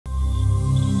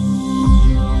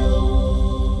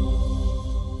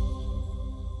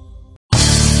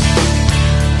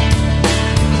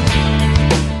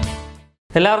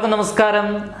എല്ലാവർക്കും നമസ്കാരം.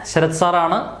 ശരത്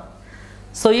സാറാണ്.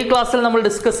 സോ ഈ ക്ലാസ്സിൽ നമ്മൾ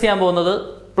ഡിസ്കസ് ചെയ്യാൻ പോകുന്നത്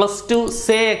 +2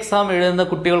 സേ എക്സാം എഴുതുന്ന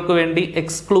കുട്ടികൾക്ക് വേണ്ടി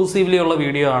എക്സ്ക്ലൂസീവ്ലി ഉള്ള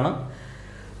വീഡിയോ ആണ്.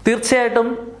 തീർച്ചയായിട്ടും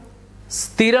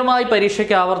സ്ഥിരമായി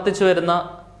പരീക്ഷയ്ക്ക് ആവർത്തിച്ചു വരുന്ന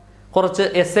കുറച്ച്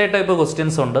എസ്സേ ടൈപ്പ്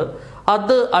ക്വസ്റ്റ്യൻസ് ഉണ്ട്.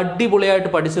 അത്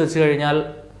അടിപൊളിയായിട്ട് പഠിച്ചു വെച്ച് കഴിഞ്ഞാൽ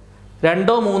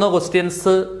 2-3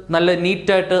 ക്വസ്റ്റ്യൻസ് നല്ല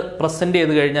നീറ്റായിട്ട് പ്രസന്റ്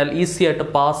ചെയ്ത് കഴിഞ്ഞാൽ ഈസി ആയിട്ട്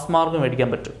പാസ് മാർക്ക് മേടിക്കാൻ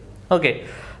പറ്റും. ഓക്കെ,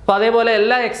 അപ്പോൾ അതേപോലെ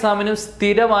എല്ലാ എക്സാമിനും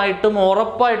സ്ഥിരമായിട്ടും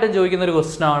ഉറപ്പായിട്ടും ചോദിക്കുന്ന ഒരു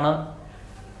ക്വസ്റ്റ്യൻ ആണ്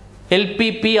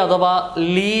LPP അഥവാ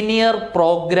ലീനിയർ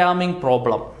പ്രോഗ്രാമിംഗ്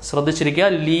പ്രോബ്ലം. ശ്രദ്ധിച്ചിരിക്കുക,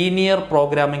 ലീനിയർ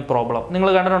പ്രോഗ്രാമിംഗ് പ്രോബ്ലം. നിങ്ങൾ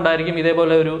കണ്ടിട്ടുണ്ടായിരിക്കും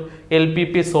ഇതേപോലെ ഒരു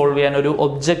LPP സോൾവ് ചെയ്യാൻ ഒരു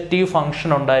ഒബ്ജക്റ്റീവ്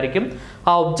ഫംഗ്ഷൻ ഉണ്ടായിരിക്കും.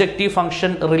 ആ ഒബ്ജക്റ്റീവ്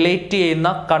ഫംഗ്ഷൻ റിലേറ്റ്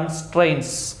ചെയ്യുന്ന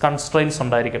കൺസ്ട്രെയിൻസ്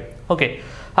ഉണ്ടായിരിക്കും. ഓക്കെ,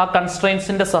 ആ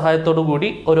കൺസ്ട്രെയിൻസിന്റെ സഹായത്തോടു കൂടി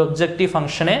ഒരു ഒബ്ജക്റ്റീവ്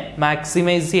ഫംഗ്ഷനെ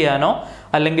മാക്സിമൈസ് ചെയ്യാനോ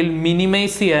അല്ലെങ്കിൽ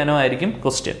മിനിമൈസ് ചെയ്യാനോ ആയിരിക്കും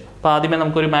ക്വസ്റ്റ്യൻ. അപ്പോൾ ആദ്യമേ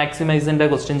നമുക്കൊരു മാക്സിമൈസിന്റെ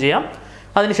ക്വസ്റ്റ്യൻ ചെയ്യാം,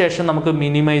 അതിനുശേഷം നമുക്ക്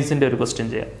മിനിമൈസിന്റെ ഒരു ക്വസ്റ്റ്യൻ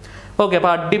ചെയ്യാം. ഓക്കെ,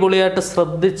 അപ്പോൾ അടിപൊളിയായിട്ട്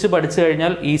ശ്രദ്ധിച്ച് പഠിച്ചു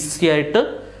കഴിഞ്ഞാൽ ഈസി ആയിട്ട്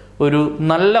ഒരു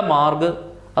നല്ല മാർക്ക്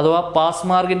അഥവാ പാസ്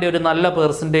മാർക്കിന്റെ ഒരു നല്ല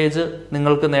പെർസെൻറ്റേജ്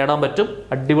നിങ്ങൾക്ക് നേടാൻ പറ്റും.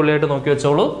 അടിപൊളിയായിട്ട് നോക്കി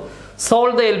വെച്ചോളൂ.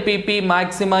 Solve the LPP,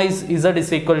 maximise Z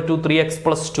 = 3x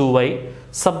 + 2y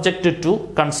subject to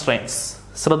constraints.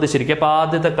 ശ്രദ്ധിച്ചിരിക്കുക. അപ്പോൾ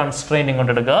ആദ്യത്തെ കൺസ്ട്രെയിൻ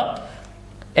ഇങ്ങോട്ട് എടുക്കുക.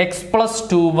 x +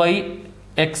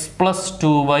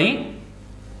 2y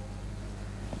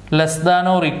less than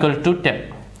or equal to 10.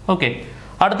 Okay,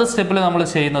 അടുത്ത സ്റ്റെപ്പിൽ നമ്മൾ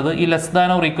ചെയ്യുന്നത് ഈ less than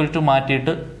or equal to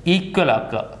മാറ്റിയിട്ട് ഈക്വൽ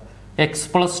ആക്കുക. x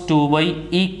 + 2y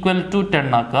 = 10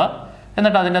 ആക്കുക.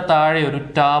 എന്നിട്ട് അതിൻ്റെ താഴെ ഒരു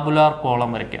ടാബുലാർ കോളം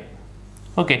വരയ്ക്കുക.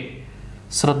 ഓക്കെ,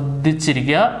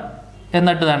 ശ്രദ്ധിച്ചിരിക്കുക.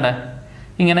 എന്നിട്ട് വേണ്ടേ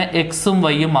ഇങ്ങനെ എക്സും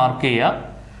വൈയും മാർക്ക് ചെയ്യുക.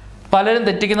 പലരും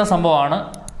തെറ്റിക്കുന്ന സംഭവമാണ്.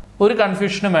 ഒരു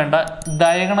കൺഫ്യൂഷനും വേണ്ട,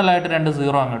 ഡയഗണലായിട്ട് 2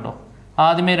 0 അങ്ങോട്ടോ,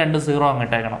 ആദ്യമേ 2 0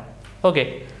 അങ്ങോട്ടേക്കണം. ഓക്കെ,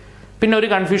 പിന്നെ ഒരു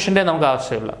കൺഫ്യൂഷൻ്റെ നമുക്ക്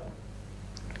ആവശ്യമില്ല.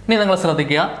 ഇനി നിങ്ങൾ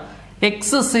ശ്രദ്ധിക്കുക, x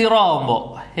 0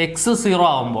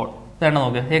 ആവുമ്പോൾ വേണ്ട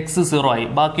നോക്കുക, x 0 ആയി.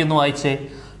 ബാക്കിയൊന്ന് വായിച്ചേ.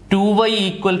 2y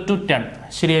 = 10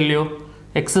 ശരിയല്ലയോ?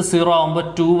 x 0 ആവുമ്പോൾ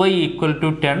 2y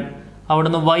 = 10,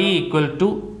 അവിടുന്ന് y =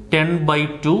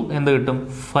 10/2 എന്ത് കിട്ടും?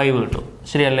 5 കിട്ടും.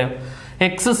 ശരിയല്ലയോ?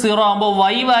 x 0 ആകുമ്പോൾ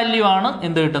y വാല്യൂ ആണ്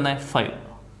എന്ത് കിട്ടുന്നത്? 5.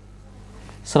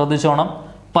 ശ്രദ്ധിച്ചോണം,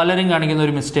 പലരും കാണിക്കുന്ന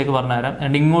ഒരു മിസ്റ്റേക്ക് പറഞ്ഞുതരാം.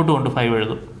 and ഇങ്ങോട്ട് കൊണ്ട് 5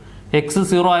 എഴുതും. x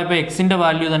 0 ആയപ്പോൾ എക്സിന്റെ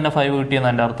വാല്യൂ തന്നെ 5 കിട്ടിയെന്ന്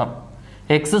എൻ്റെ അർത്ഥം.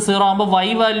 x 0 ആകുമ്പോൾ y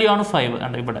വാല്യൂ ആണ് 5.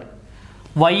 ഉണ്ട് ഇവിടെ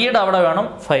വൈയുടെ അവിടെ വേണം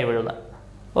 5 എഴുതാൻ.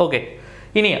 ഓക്കെ,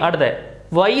 ഇനി അടുത്ത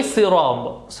y 0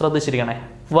 ആകുമ്പോൾ ശ്രദ്ധിച്ചിരിക്കണേ,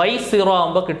 y 0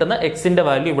 ആകുമ്പോൾ കിട്ടുന്ന എക്സിന്റെ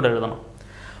വാല്യൂ ഇവിടെ എഴുതണം.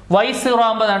 y 0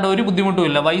 ആകുമ്പോൾ വേണ്ട ഒരു ബുദ്ധിമുട്ടും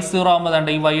ഇല്ല. y 0 ആകുമ്പോൾ വേണ്ട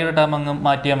ഈ വൈയുടെ ടേം അങ്ങ്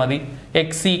മാറ്റിയാൽ മതി.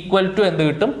 x = എന്ത്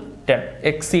കിട്ടും? 10.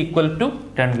 x =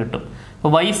 10 കിട്ടും.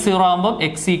 അപ്പോൾ y 0 ആകുമ്പോൾ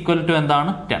x =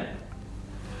 എന്താണ്? 10.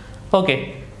 ഓക്കെ,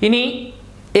 ഇനി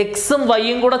എക്സും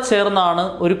വൈയും കൂടെ ചേർന്നാണ്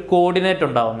ഒരു കോർഡിനേറ്റ്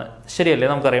ഉണ്ടാവുന്നത്. ശരിയല്ലേ?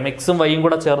 നമുക്കറിയാം എക്സും വൈയും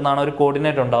കൂടെ ചേർന്നാണ് ഒരു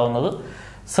കോർഡിനേറ്റ് ഉണ്ടാവുന്നത്.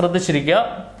 ശ്രദ്ധിച്ചിരിക്കുക.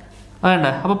 വേണ്ട,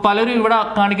 അപ്പോൾ പലരും ഇവിടെ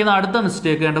കാണിക്കുന്ന അടുത്ത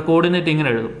മിസ്റ്റേക്ക് വേണ്ട, കോർഡിനേറ്റ് ഇങ്ങനെ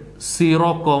എഴുതും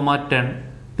 0,10.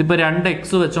 ഇതിപ്പോൾ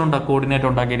 2x വെച്ചുകൊണ്ടാണ് കോർഡിനേറ്റ്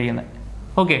ഉണ്ടാക്കിയിരിക്കുന്നത്.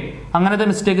 ഓക്കെ, അങ്ങനത്തെ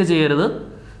മിസ്റ്റേക്ക് ചെയ്യരുത്.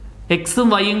 എക്സും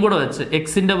വൈയും കൂടെ വെച്ച്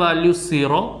എക്സിന്റെ വാല്യൂ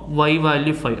 0, y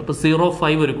വാല്യൂ 5. അപ്പോൾ 0,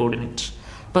 5 ഒരു കോർഡിനേറ്റ്.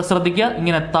 അപ്പോൾ ശ്രദ്ധിക്കുക,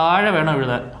 ഇങ്ങനെ താഴെ വേണം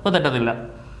എഴുതാൻ, അപ്പോൾ തെറ്റത്തില്ല.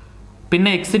 പിന്നെ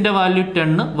എക്സിന്റെ വാല്യൂ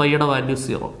 10, വൈയുടെ വാല്യൂ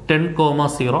 0,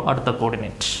 10,0 അടുത്ത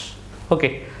കോർഡിനേറ്റ്. ഓക്കെ,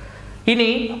 ഇനി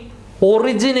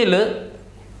ഒറിജിനിൽ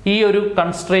ഈ ഒരു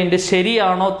കൺസ്ട്രെയിന്റ്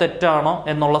ശരിയാണോ തെറ്റാണോ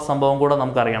എന്നുള്ള സംഭവം കൂടെ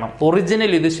നമുക്കറിയണം.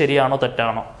 ഒറിജിനിൽ ഇത് ശരിയാണോ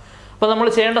തെറ്റാണോ? അപ്പോൾ നമ്മൾ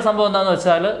ചെയ്യേണ്ട സംഭവം എന്താണെന്ന്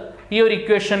വെച്ചാൽ ഈ ഒരു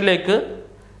ഇക്വേഷനിലേക്ക്,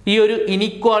 ഈ ഒരു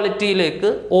ഇനിക്വാളിറ്റിയിലേക്ക്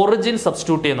ഒറിജിൻ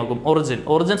സബ്സ്റ്റിറ്റ്യൂട്ട് ചെയ്യാൻ നോക്കും.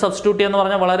 ഒറിജിൻ സബ്സ്റ്റിറ്റ്യൂട്ട് ചെയ്യാന്ന്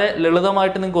പറഞ്ഞാൽ വളരെ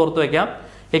ലളിതമായിട്ട് നിങ്ങൾക്ക് ഓർത്ത് വയ്ക്കാം.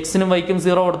 എക്സിനും വൈക്കും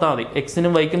 0 കൊടുത്താൽ മതി.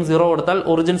 എക്സിനും വൈക്കും 0 കൊടുത്താൽ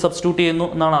ഒറിജിൻ സബ്സ്റ്റിറ്റ്യൂട്ട് ചെയ്യുന്നു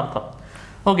എന്നാണ് അർത്ഥം.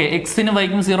 ഓക്കെ, എക്സിനും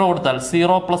വൈക്കും 0 കൊടുത്താൽ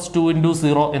 0 + 2 ×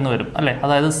 0 എന്ന് വരും അല്ലേ?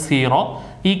 അതായത് 0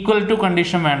 =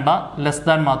 കണ്ടീഷൻ വേണ്ട, ലെസ്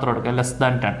ദാൻ മാത്രം എടുക്കുക, ലെസ്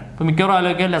ദാൻ 10. അപ്പോൾ മിക്കവാറും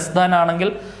ആലോചിക്കുക, ലെസ് ദാൻ ആണെങ്കിൽ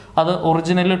അത്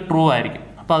ഒറിജിനൽ ട്രൂ ആയിരിക്കും.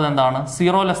 അപ്പോൾ അതെന്താണ്?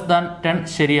 0 ലെസ് ദാൻ 10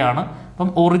 ശരിയാണ്. അപ്പം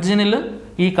ഒറിജിനൽ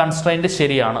ഈ കൺസ്ട്രെയിന്റ്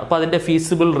ശരിയാണ്. അപ്പോൾ അതിന്റെ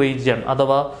ഫീസിബിൾ റീജിയൻ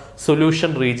അഥവാ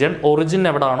സൊല്യൂഷൻ റീജിയൻ ഒറിജിൻ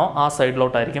എവിടാണോ ആ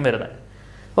സൈഡിലോട്ടായിരിക്കും വരുന്നത്.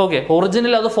 ഓക്കെ,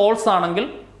 ഒറിജിനിൽ അത് ഫോൾസ് ആണെങ്കിൽ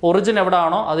ഒറിജിൻ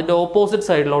എവിടാണോ അതിന്റെ ഓപ്പോസിറ്റ്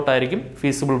സൈഡിലോട്ടായിരിക്കും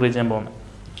ഫീസിബിൾ റീജിയൻ പോകുന്നത്.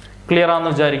 ക്ലിയർ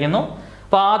ആണെന്ന് വിചാരിക്കുന്നു.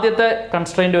 അപ്പോൾ ആദ്യത്തെ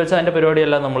കൺസ്ട്രെയിന്റ് വെച്ച് അതിന്റെ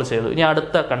പരിപാടിയെല്ലാം നമ്മൾ ചെയ്തു. ഇനി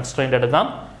അടുത്ത കൺസ്ട്രെയിന്റ് എടുക്കാം.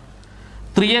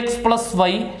 3x +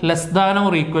 y less than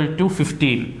or equal to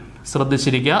 15.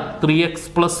 ശ്രദ്ധിച്ചിരിക്കുക, 3x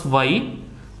 + y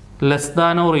less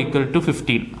than or equal to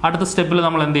 15. അടുത്ത സ്റ്റെപ്പിൽ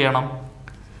നമ്മൾ എന്ത് ചെയ്യണം?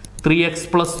 3x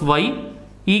 + y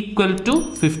 =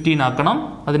 15 ആക്കണം.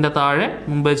 അതിൻ്റെ താഴെ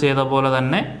മുമ്പേ ചെയ്ത പോലെ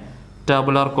തന്നെ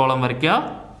ടാബുലാർ കോളം വരയ്ക്കുക.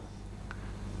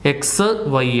 X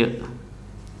Y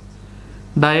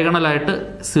ഡയഗണലായിട്ട്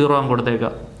 0 കൊടുത്തേക്കുക.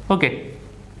 ഓക്കെ,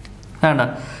 വേണ്ട.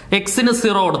 എക്സിന്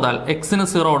 0 കൊടുത്താൽ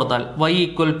y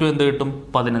ഈക്വൽ ടു എന്ത് കിട്ടും?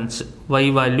 15. y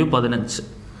value 15.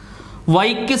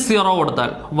 വൈക്ക് 0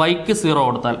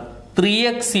 കൊടുത്താൽ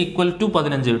 3x ഈക്വൽ ടു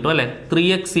 15 കിട്ടും അല്ലെ.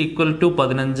 3x equal to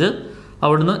 15.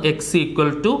 അവിടുന്ന് x equal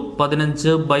to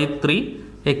 15/3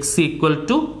 x equal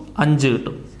to 5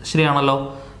 കിട്ടും. ശരിയാണല്ലോ.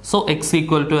 സോ x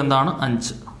ഈക്വൽ ടു എന്താണ്?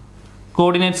 5.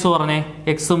 കോർഡിനേറ്റ്സ് പറഞ്ഞേ,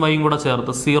 എക്സും വൈയും കൂടെ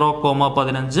ചേർത്ത്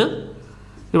 0,15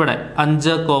 ഇവിടെ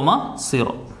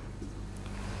 5,0.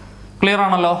 ക്ലിയർ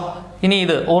ആണല്ലോ. ഇനി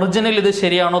ഇത് ഒറിജിനൽ ഇത്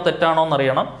ശരിയാണോ തെറ്റാണോ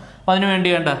എന്നറിയണം. അതിനു വേണ്ടി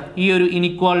വേണ്ട ഈ ഒരു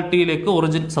ഇനിക്വാളിറ്റിയിലേക്ക്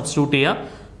ഒറിജിൻ സബ്സ്റ്റിറ്റ്യൂട്ട് ചെയ്യുക.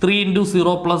 3 ×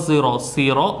 0 + 0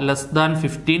 0 ലെസ് ദാൻ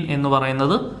 15 എന്ന്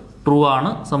പറയുന്നത് ട്രൂ ആണ്.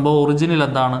 സംഭവം ഒറിജിനൽ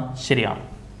എന്താണ്? ശരിയാണ്.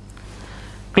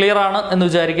 ക്ലിയർ ആണ് എന്ന്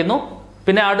വിചാരിക്കുന്നു.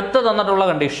 പിന്നെ അടുത്ത തന്നിട്ടുള്ള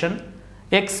condition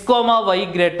x, y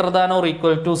greater than or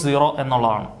equal to 0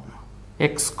 എന്നുള്ളതാണ്.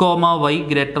 x, y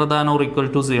greater than or equal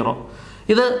to 0.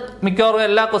 ഇത് മിക്കവാറും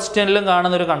എല്ലാ ക്വസ്റ്റ്യനിലും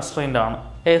കാണുന്ന ഒരു കൺസ്ട്രെയിന്റ് ആണ്.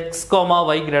 x,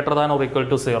 y greater than or equal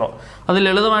to 0. അത്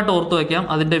ലളിതമായിട്ട് ഓർത്തു വയ്ക്കാം.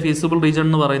 അതിന്റെ ഫീസിബിൾ റീജിയൻ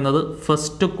എന്ന് പറയുന്നത്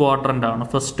ഫസ്റ്റ് ക്വാഡ്രന്റ് ആണ്.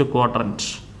 ഫസ്റ്റ് ക്വാഡ്രന്റ്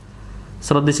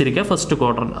ശ്രദ്ധിച്ചിരിക്കുക. First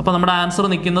quadrant. അപ്പൊ നമ്മുടെ ആൻസർ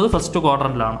നിൽക്കുന്നത് ഫസ്റ്റ്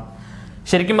ക്വാഡ്രന്റിലാണ്.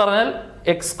 ശരിക്കും പറഞ്ഞാൽ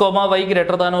x, y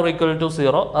greater than or equal to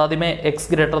 0. ആദ്യമേ x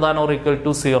greater than or equal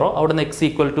to 0, അവിടുന്ന് x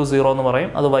ഈക്വൽ ടു 0 എന്ന്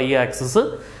പറയും. അത് y ആക്സിസ്.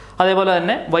 അതേപോലെ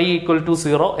തന്നെ y equal to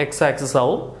 0 x axis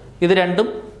ആവും. ഇത് രണ്ടും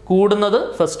കൂടുന്നത്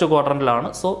ഫസ്റ്റ് ക്വാഡ്രന്റിലാണ്.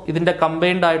 സോ ഇതിന്റെ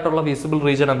കമ്പൈൻഡ് ആയിട്ടുള്ള ഫീസിബിൾ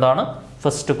റീജിയൻ എന്താണ്?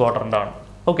 ഫസ്റ്റ് ക്വാഡ്രന്റ് ആണ്.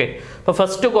 ഓക്കെ. അപ്പൊ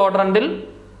ഫസ്റ്റ് ക്വാഡ്രന്റിൽ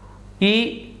ഈ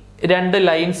രണ്ട്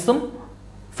ലൈൻസും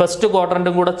ഫസ്റ്റ്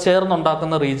ക്വാഡ്രന്റും കൂടെ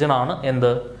ചേർന്നുണ്ടാക്കുന്ന റീജിയൻ ആണ്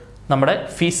എന്ത്? നമ്മുടെ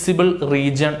ഫീസിബിൾ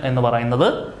റീജിയൻ എന്ന് പറയുന്നത്.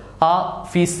 ആ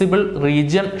ഫീസിബിൾ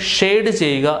റീജിയൻ ഷെയ്ഡ്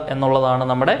ചെയ്യുക എന്നുള്ളതാണ്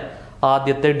നമ്മുടെ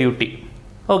ആദ്യത്തെ ഡ്യൂട്ടി.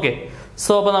 ഓക്കെ.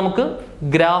 സോ അപ്പൊ നമുക്ക്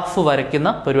ഗ്രാഫ് വരയ്ക്കുന്ന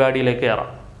പരിപാടിയിലേക്ക് കയറാം.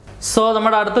 സോ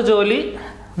നമ്മുടെ അടുത്ത ജോലി,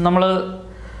 നമ്മൾ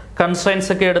കൺസ്ട്രെയിൻസ്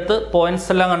ഒക്കെ എടുത്ത് പോയിന്റ്സ്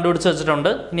എല്ലാം കണ്ടുപിടിച്ച് വെച്ചിട്ടുണ്ട്.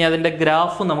 ഇനി അതിന്റെ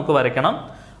ഗ്രാഫ് നമുക്ക് വരയ്ക്കണം.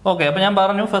 ഓക്കെ. അപ്പൊ ഞാൻ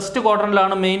പറഞ്ഞു ഫസ്റ്റ്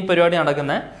ക്വാഡ്രന്റിലാണ് മെയിൻ പരിപാടി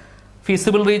നടക്കുന്നത്.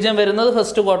 ഫീസിബിൾ റീജിയൻ വരുന്നത്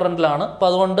ഫസ്റ്റ് ക്വാഡ്രന്റിലാണ്. അപ്പൊ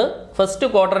അതുകൊണ്ട് ഫസ്റ്റ്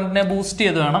ക്വാഡ്രന്റിനെ ബൂസ്റ്റ്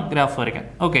ചെയ്ത് വേണം ഗ്രാഫ് വരയ്ക്കാൻ.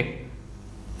 ഓക്കെ.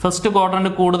 ഫസ്റ്റ് ക്വാഡ്രന്റ്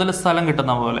കൂടുതൽ സ്ഥലം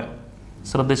കിട്ടുന്ന പോലെ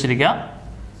ശ്രദ്ധിച്ചിരിക്കുക.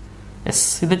 യെസ്.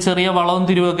 ഇത് ചെറിയ വളവും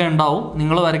തിരിവൊക്കെ ഉണ്ടാവും.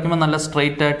 നിങ്ങൾ വരയ്ക്കുമ്പോൾ നല്ല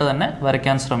സ്ട്രെയിറ്റ് ആയിട്ട് തന്നെ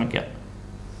വരയ്ക്കാൻ ശ്രമിക്കുക.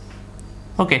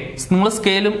 ഓക്കെ. നിങ്ങൾ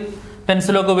സ്കെയിലും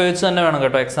പെൻസിലും ഒക്കെ ഉപയോഗിച്ച് തന്നെ വേണം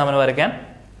കേട്ടോ എക്സാമിന് വരയ്ക്കാൻ.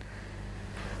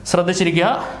 ശ്രദ്ധിച്ചിരിക്കുക.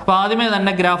 അപ്പൊ ആദ്യമേ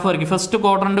തന്നെ ഗ്രാഫ് വരയ്ക്കും. ഫസ്റ്റ്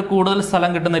ക്വാഡ്രന്റ് കൂടുതൽ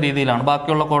സ്ഥലം കിട്ടുന്ന രീതിയിലാണ്.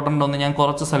 ബാക്കിയുള്ള ക്വാഡ്രന്റ് ഒന്നും ഞാൻ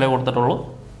കുറച്ച് സ്ഥലമേ കൊടുത്തിട്ടുള്ളൂ.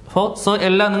 സോ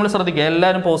എല്ലാം നിങ്ങൾ ശ്രദ്ധിക്കുക.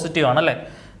 എല്ലാവരും പോസിറ്റീവ് ആണ് അല്ലെ.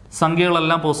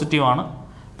 സംഖ്യകളെല്ലാം പോസിറ്റീവ് ആണ്.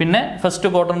 പിന്നെ ഫസ്റ്റ്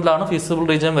ക്വാഡ്രന്റിലാണ് ഫീസിബിൾ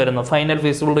റീജിയൻ വരുന്നത്. ഫൈനൽ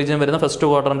ഫീസിബിൾ റീജിയൻ വരുന്ന ഫസ്റ്റ്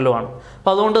ക്വാഡ്രന്റിലുമാണ്. അപ്പൊ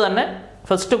അതുകൊണ്ട് തന്നെ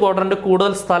ഫസ്റ്റ് ക്വാഡ്രന്റ്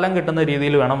കൂടുതൽ സ്ഥലം കിട്ടുന്ന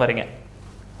രീതിയിൽ വേണം വരയ്ക്കാൻ.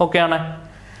 ഓക്കെ ആണ്.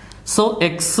 So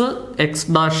X, X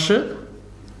dash,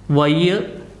 Y,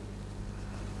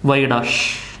 Y dash.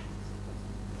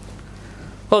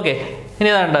 Okay. ഇനി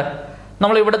വേണ്ട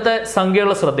നമ്മൾ ഇവിടുത്തെ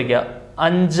സംഖ്യകൾ ശ്രദ്ധിക്കുക.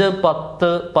 5, 10,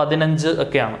 15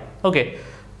 ഒക്കെയാണ്. ഓക്കെ.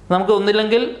 നമുക്ക്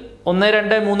ഒന്നില്ലെങ്കിൽ 1,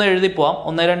 2, 3 എഴുതി പോവാം.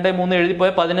 1, 2, 3 എഴുതി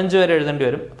പോയാൽ 15 വരെ എഴുതേണ്ടി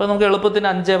വരും. അപ്പൊ നമുക്ക് എളുപ്പത്തിന്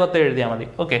 5, 10 എഴുതിയാൽ മതി.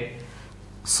 ഓക്കെ.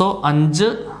 സോ 5,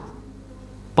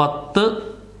 10,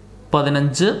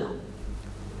 15,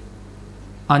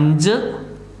 5,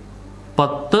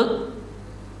 10,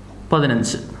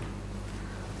 15.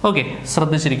 ഓക്കെ.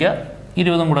 ശ്രദ്ധിച്ചിരിക്കുക.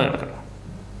 20 കൂടെ കിടക്കണം.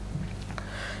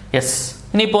 യെസ്.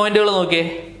 ഇനി പോയിന്റുകൾ നോക്കിയേ.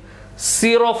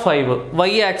 0, 5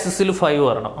 വൈ ആക്സിസിൽ 5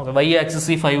 വരണം. ഓക്കെ. വൈ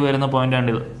ആക്സിസിൽ 5 വരുന്ന പോയിന്റ്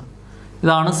ആണ് ഇത്.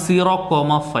 ഇതാണ്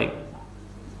 0,5.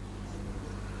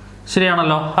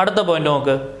 ശരിയാണല്ലോ. അടുത്ത പോയിന്റ്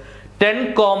നോക്ക്.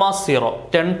 10,0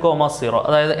 10,0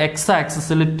 അതായത് എക്സ്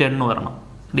ആക്സിസിൽ 10 വരണം.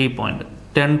 D point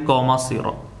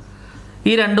 10,0.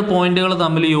 ഈ രണ്ട് പോയിന്റുകൾ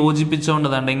തമ്മിൽ യോജിപ്പിച്ചുകൊണ്ട്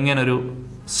തന്നെ ഇങ്ങനൊരു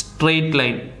സ്ട്രെയിറ്റ്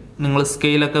ലൈൻ നിങ്ങൾ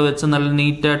സ്കെയിലൊക്കെ വെച്ച് നല്ല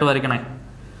നീറ്റായിട്ട് വരയ്ക്കണേ.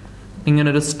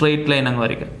 ഇങ്ങനൊരു സ്ട്രെയിറ്റ് ലൈൻ അങ്ങ്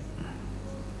വരയ്ക്കാം.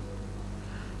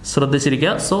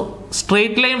 ശ്രദ്ധിച്ചിരിക്കുക. സോ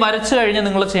സ്ട്രെയിറ്റ് ലൈൻ വരച്ചു കഴിഞ്ഞ്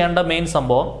നിങ്ങൾ ചെയ്യേണ്ട മെയിൻ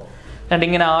സംഭവം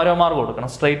ഇങ്ങനെ ആരോ മാർക്ക് കൊടുക്കണം.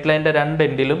 സ്ട്രെയിറ്റ് ലൈൻ്റെ രണ്ട്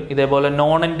എൻഡിലും ഇതേപോലെ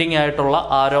നോൺ എൻഡിങ് ആയിട്ടുള്ള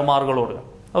ആരോ മാർക്കുകൾ കൊടുക്കണം.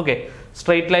 ഓക്കെ.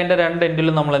 സ്ട്രെയിറ്റ് ലൈൻ്റെ രണ്ട്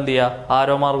എൻഡിലും നമ്മൾ എന്ത് ചെയ്യുക?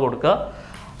 ആരോ മാർക്ക് കൊടുക്കുക.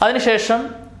 അതിനുശേഷം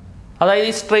അതായത്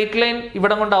ഈ സ്ട്രെയിറ്റ് ലൈൻ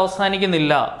ഇവിടെ കൊണ്ട്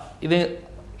അവസാനിക്കുന്നില്ല. ഇത്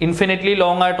ഇൻഫിനിറ്റ്ലി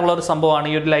ലോങ് ആയിട്ടുള്ള ഒരു സംഭവമാണ്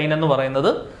ഈ ഒരു ലൈൻ എന്ന്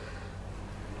പറയുന്നത്.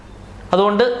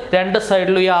 അതുകൊണ്ട് രണ്ട്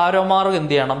സൈഡിലും ഈ ആരോ മാർക്ക്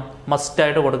എന്ത് ചെയ്യണം?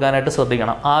 മസ്റ്റായിട്ട് കൊടുക്കാനായിട്ട്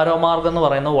ശ്രദ്ധിക്കണം. ആരോ മാർക്ക് എന്ന്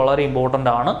പറയുന്നത് വളരെ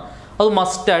ഇമ്പോർട്ടൻ്റ് ആണ്. അത്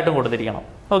മസ്റ്റായിട്ടും കൊടുത്തിരിക്കണം.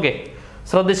 ഓക്കെ.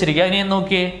 ശ്രദ്ധിച്ചിരിക്കുക. ഇനി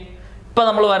നോക്കിയേ. ഇപ്പം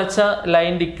നമ്മൾ വരച്ച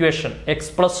ലൈൻ്റെ ഇക്വേഷൻ x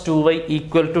 + 2y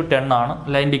 = 10 ആണ്.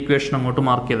 ലൈൻ്റെ ഇക്വേഷൻ അങ്ങോട്ട്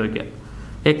മാർക്ക് ചെയ്ത് വയ്ക്കുക.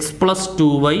 x +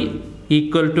 2y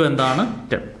 = എന്താണ്?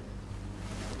 10.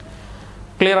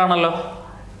 ക്ലിയർ ആണല്ലോ.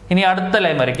 ഇനി അടുത്ത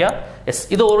ലൈൻ വരയ്ക്കുക. യെസ്.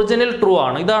 ഇത് ഒറിജിനൽ ട്രൂ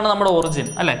ആണ്. ഇതാണ് നമ്മുടെ ഒറിജിൻ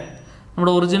അല്ലേ.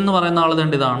 നമ്മുടെ ഒറിജിൻ എന്ന് പറയുന്ന ആൾ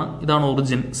തന്നെ ഇതാണ്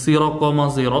ഒറിജിൻ.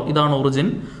 0,0 ഇതാണ് ഒറിജിൻ.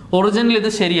 ഒറിജിനിൽ ഇത്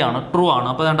ശരിയാണ്, ട്രൂ ആണ്.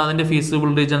 അപ്പോൾ അതിന്റെ ഫീസിബിൾ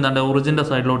റീജിയൻ ഒറിജിന്റെ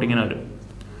സൈഡിലോട്ട് ഇങ്ങനെ വരും.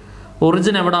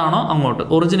 ഒറിജിൻ എവിടെയാണോ അങ്ങോട്ട്,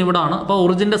 ഒറിജിൻ ഇവിടെ ആണ്, അപ്പോൾ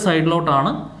ഒറിജിൻ്റെ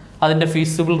സൈഡിലോട്ടാണ് അതിൻ്റെ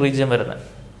ഫീസിബിൾ റീജിയൻ വരുന്നത്.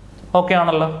 ഓക്കെ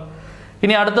ആണല്ലോ.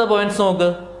 ഇനി അടുത്ത പോയിന്റ്സ് നോക്ക്.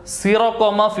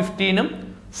 0,15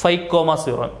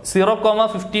 5,0.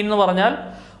 0,15 എന്ന് പറഞ്ഞാൽ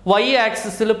y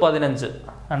ആക്സിസിൽ 15,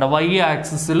 y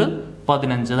ആക്സിസിൽ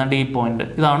 15, അതാണ്ട് ഈ പോയിന്റ്,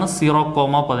 ഇതാണ്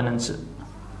 0,15.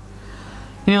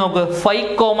 ഇനി നോക്ക്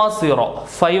 5,0.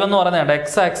 5 എന്ന് പറയുന്നത് x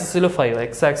ആക്സിസിൽ 5,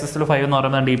 x ആക്സിസിൽ 5 എന്ന്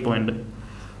പറയുന്നത് ഈ പോയിന്റ്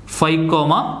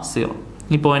 5,0.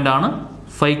 ഈ പോയിന്റ് ആണ്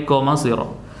 5,0.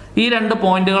 ഈ രണ്ട്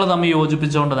പോയിന്റുകൾ തമ്മിൽ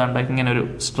യോജിപ്പിച്ചുകൊണ്ട് വേണ്ട ഇങ്ങനെ ഒരു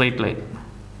സ്ട്രെയിറ്റ് ലൈൻ.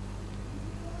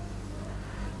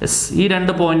 യെസ്, ഈ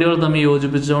രണ്ട് പോയിന്റുകൾ തമ്മിൽ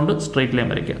യോജിപ്പിച്ചുകൊണ്ട് സ്ട്രെയിറ്റ് ലൈൻ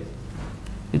വരയ്ക്കുക.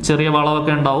 ഈ ചെറിയ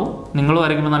വളവൊക്കെ ഉണ്ടാവും, നിങ്ങൾ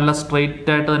വരയ്ക്കുമ്പോൾ നല്ല സ്ട്രെയിറ്റ്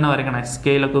ആയിട്ട് തന്നെ വരയ്ക്കണേ,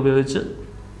 സ്കെയിലൊക്കെ ഉപയോഗിച്ച്.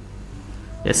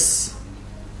 യെസ്.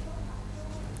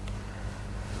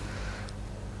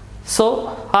 സോ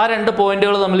ആ രണ്ട്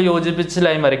പോയിന്റുകൾ തമ്മിൽ യോജിപ്പിച്ച്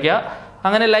ലൈൻ വരയ്ക്കുക.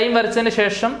 അങ്ങനെ ലൈൻ വരച്ചതിന്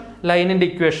ശേഷം ലൈനിന്റെ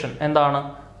ഇക്വേഷൻ എന്താണ്?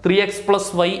 3x +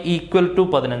 y =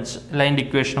 15. ലൈനിന്റെ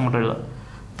ഇക്വേഷൻ അങ്ങോട്ട് എഴുതുക.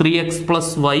 3x +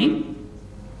 y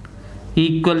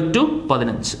 =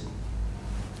 15.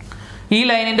 ഈ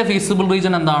ലൈനിന്റെ ഫീസിബിൾ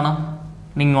റീജിയൻ എന്താണ്?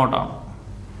 ഇങ്ങോട്ടാണ്.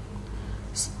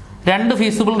 രണ്ട്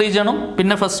ഫീസിബിൾ റീജിയണും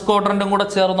പിന്നെ ഫസ്റ്റ് ക്വാഡ്രന്റും കൂടെ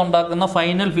ചേർന്നുണ്ടാക്കുന്ന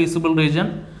ഫൈനൽ ഫീസിബിൾ റീജിയൻ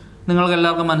നിങ്ങൾക്ക്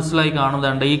എല്ലാവർക്കും മനസ്സിലായി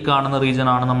കാണുന്നുണ്ട്. ഈ കാണുന്ന റീജിയൻ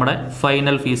ആണ് നമ്മുടെ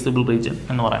ഫൈനൽ ഫീസിബിൾ റീജിയൻ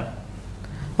എന്ന് പറയുന്നത്.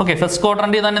 ഓക്കെ, ഫസ്റ്റ്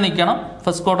ക്വാഡ്രന്റിൽ തന്നെ നിൽക്കണം,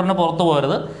 ഫസ്റ്റ് ക്വാഡ്രന്റ് പുറത്ത്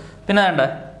പോകരുത്. പിന്നെ വേണ്ടേ,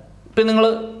 ഇപ്പം നിങ്ങൾ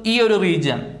ഈ ഒരു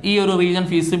റീജിയൻ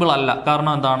ഫീസിബിൾ അല്ല.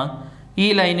 കാരണം എന്താണ്? ഈ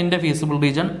ലൈനിന്റെ ഫീസിബിൾ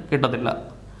റീജിയൻ കിട്ടത്തില്ല.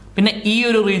 പിന്നെ ഈ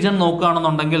ഒരു റീജിയൻ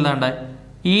നോക്കുകയാണെന്നുണ്ടെങ്കിൽ വേണ്ടേ,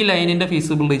 ഈ ലൈനിന്റെ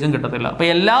ഫീസിബിൾ റീജിയൻ കിട്ടത്തില്ല. അപ്പൊ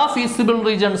എല്ലാ ഫീസിബിൾ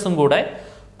റീജിയൻസും കൂടെ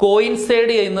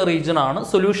കോയിൻസൈഡ് ചെയ്യുന്ന റീജിയൻ ആണ്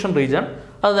സൊല്യൂഷൻ റീജിയൻ.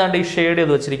 അത് വേണ്ട ഈ ഷെയ്ഡ്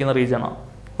ചെയ്ത് വെച്ചിരിക്കുന്ന റീജിയൻ ആണ്.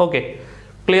 ഓക്കെ,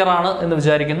 ക്ലിയർ ആണ് എന്ന്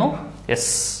വിചാരിക്കുന്നു.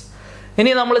 യെസ്.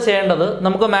 ഇനി നമ്മൾ ചെയ്യേണ്ടത്,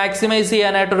 നമുക്ക് മാക്സിമൈസ്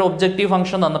ചെയ്യാനായിട്ടൊരു ഒബ്ജക്റ്റീവ്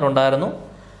ഫംഗ്ഷൻ തന്നിട്ടുണ്ടായിരുന്നു.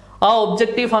 ആ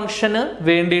ഒബ്ജക്റ്റീവ് ഫംഗ്ഷന്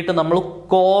വേണ്ടിയിട്ട് നമ്മൾ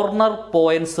കോർണർ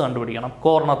പോയിന്റ്സ് കണ്ടുപിടിക്കണം.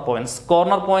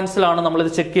 കോർണർ പോയിന്റ്സിലാണ്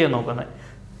നമ്മളിത് ചെക്ക് ചെയ്യാൻ നോക്കുന്നത്.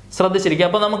 ശ്രദ്ധിച്ചിരിക്കുക.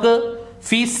 അപ്പൊ നമുക്ക്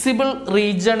feasible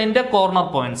റീജിയണിന്റെ corner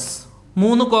points,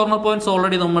 3 corner points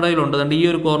already നമ്മുടെ കയ്യിലുണ്ട്. ഈ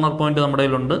ഒരു കോർണർ പോയിന്റ് നമ്മുടെ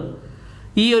കയ്യിലുണ്ട്,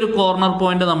 ഈ ഒരു കോർണർ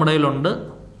പോയിന്റ് നമ്മുടെ കയ്യിലുണ്ട്,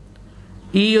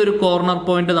 ഈ ഒരു കോർണർ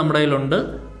പോയിന്റ് നമ്മുടെ കയ്യിലുണ്ട്,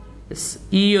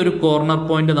 ഈ ഒരു കോർണർ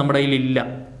പോയിന്റ് നമ്മുടെ കയ്യിലില്ല.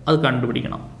 അത്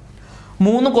കണ്ടുപിടിക്കണം.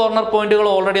 3 കോർണർ പോയിന്റുകൾ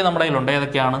ഓൾറെഡി നമ്മുടെ കയ്യിലുണ്ട്.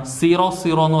 ഏതൊക്കെയാണ്? 0,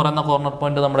 0 എന്ന് പറയുന്ന കോർണർ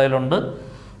പോയിന്റ് നമ്മുടെ കയ്യിലുണ്ട്,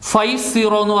 5,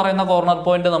 0 എന്ന് പറയുന്ന കോർണർ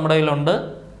പോയിന്റ് നമ്മുടെ കയ്യിലുണ്ട്,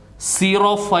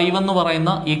 0, 5 എന്ന്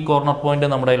പറയുന്ന ഈ കോർണർ പോയിന്റ്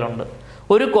നമ്മുടെ കയ്യിലുണ്ട്.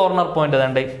 ഒരു കോർണർ പോയിന്റ്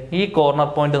വേണ്ടേ, ഈ കോർണർ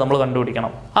പോയിന്റ് നമ്മൾ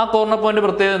കണ്ടുപിടിക്കണം. ആ കോർണർ പോയിന്റ്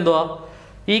പ്രത്യേകത എന്തുവാ?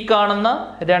 ഈ കാണുന്ന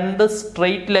രണ്ട്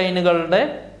സ്ട്രെയിറ്റ് ലൈനുകളുടെ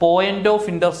പോയിന്റ് ഓഫ്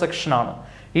ഇന്റർസെക്ഷൻ ആണ്.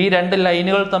 ഈ രണ്ട്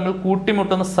ലൈനുകൾ തമ്മിൽ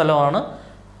കൂട്ടിമുട്ടുന്ന സ്ഥലമാണ്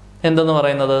എന്തെന്ന്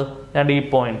പറയുന്നത്? ഈ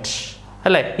പോയിന്റ്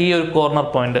അല്ലെ, ഈ ഒരു കോർണർ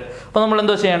പോയിന്റ്. അപ്പൊ നമ്മൾ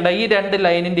എന്തോ ചെയ്യേണ്ട, ഈ രണ്ട്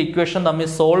ലൈനിന്റെ ഇക്വേഷൻ തമ്മിൽ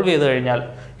സോൾവ് ചെയ്ത് കഴിഞ്ഞാൽ,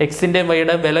 എക്സിന്റെ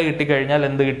വൈയുടെ വില കിട്ടിക്കഴിഞ്ഞാൽ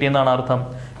എന്ത് കിട്ടിയെന്നാണ് അർത്ഥം?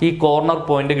 ഈ കോർണർ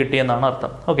പോയിന്റ് കിട്ടിയെന്നാണ്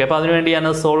അർത്ഥം. ഓക്കെ, അപ്പൊ അതിനുവേണ്ടി ഞാൻ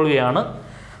സോൾവ് ചെയ്യാണ്.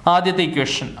 ആദ്യത്തെ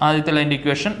ഇക്വേഷൻ, ആദ്യത്തെ ലൈനിന്റെ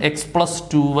ഇക്വേഷൻ x +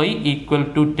 2y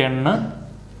 = 10.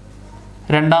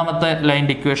 രണ്ടാമത്തെ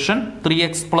ലൈനിന്റെ equation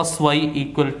 3x + y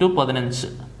 = 15.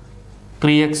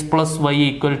 3x + y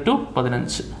 =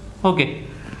 15. Okay,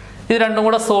 ഇത് രണ്ടും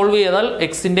കൂടെ സോൾവ് ചെയ്താൽ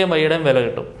എക്സിന്റെയും വൈയുടെയും വില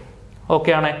കിട്ടും.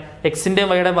 ഓക്കെ ആണേ. എക്സിന്റെയും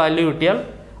വൈയുടെ വാല്യൂ കിട്ടിയാൽ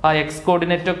ആ എക്സ്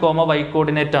കോർഡിനേറ്റ് വൈ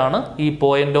കോർഡിനേറ്റ് ആണ് ഈ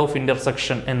പോയിന്റ് ഓഫ്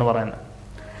ഇന്റർസെക്ഷൻ എന്ന് പറയുന്നത്.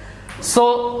 സോ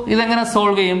ഇതെങ്ങനെ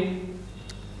സോൾവ് ചെയ്യും?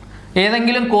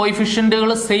 ഏതെങ്കിലും കോയിഫിഷ്യന്റുകൾ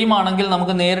സെയിം ആണെങ്കിൽ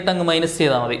നമുക്ക് നേരിട്ട് അങ്ങ് മൈനസ്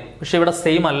ചെയ്താൽ മതി. പക്ഷെ ഇവിടെ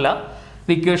സെയിം അല്ല.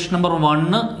 ഇത് ഇക്വേഷൻ നമ്പർ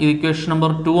 1, ഇത് ഇക്വേഷൻ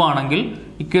നമ്പർ 2 ആണെങ്കിൽ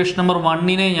ഇക്വേഷൻ നമ്പർ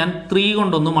 1നെ ഞാൻ 3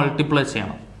 കൊണ്ടൊന്ന് മൾട്ടിപ്ലൈ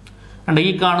ചെയ്യണം.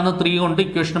 ഈ കാണുന്ന 3 കൊണ്ട്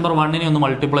ഇക്വേഷൻ നമ്പർ 1നെ ഒന്ന്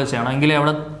മൾട്ടിപ്ലൈ ചെയ്യണം, എങ്കിലേ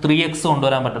അവിടെ 3x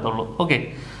കൊണ്ടുവരാൻ പറ്റത്തുള്ളൂ. ഓക്കെ,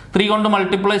 3 കൊണ്ട്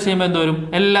മൾട്ടിപ്ലൈ ചെയ്യുമ്പോൾ എന്ത് വരും?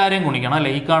 എല്ലാവരെയും ഗുണിക്കണം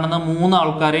അല്ലെ. ഈ കാണുന്ന 3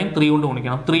 ആൾക്കാരെയും 3 കൊണ്ട്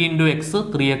ഗുണിക്കണം. 3 × x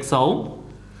 3x ആവും.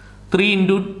 3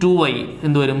 × 2y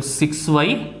എന്ത് വരും? 6y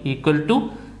 =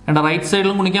 എൻ്റെ റൈറ്റ്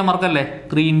സൈഡിലും ഗുണിക്കാൻ മറക്കല്ലേ.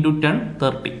 3 × 10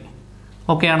 30.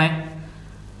 ഓക്കെ ആണേ.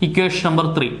 Equation number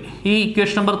 3. ഈ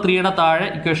ഇക്വേഷൻ നമ്പർ 3യുടെ താഴെ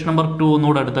ഇക്വേഷൻ നമ്പർ 2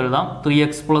 ഒന്നുകൂടെ എടുത്തെഴുതാം.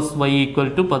 3x + y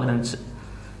 = 15.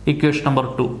 Equation number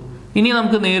 2. ഇനി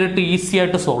നമുക്ക് നേരിട്ട് ഈസി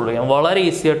ആയിട്ട് സോൾവ് ചെയ്യാം, വളരെ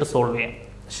ഈസി ആയിട്ട് സോൾവ് ചെയ്യാം.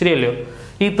 ശരിയല്ലോ?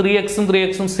 ഈ 3xും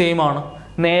 3xും സെയിം ആണ്.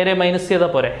 നേരെ മൈനസ്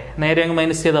ചെയ്താൽ പോരെ, നേരെ അങ്ങ്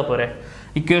മൈനസ് ചെയ്താൽ പോരെ.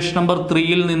 ഇക്വേഷൻ നമ്പർ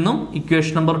 3യിൽ നിന്നും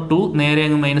ഇക്വേഷൻ നമ്പർ 2 നേരെ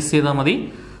അങ്ങ് മൈനസ് ചെയ്താൽ മതി.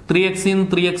 3xൽ നിന്ന്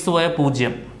 3x പോയാൽ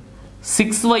 0.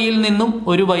 6yയിൽ നിന്നും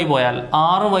 1y പോയാൽ,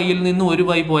 6yയിൽ നിന്നും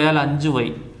 1y പോയാൽ 5y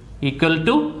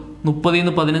 = 30ൽ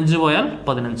നിന്ന് 15 പോയാൽ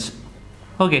 15.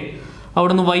 ഓക്കെ,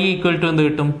 അവിടുന്ന് y = എന്ത്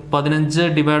കിട്ടും? 15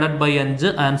 /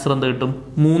 5. ആൻസർ എന്ത് കിട്ടും?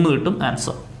 3 കിട്ടും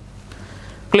ആൻസർ.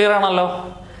 ക്ലിയർ ആണല്ലോ?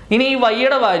 ഇനി ഈ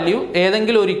വൈയുടെ വാല്യൂ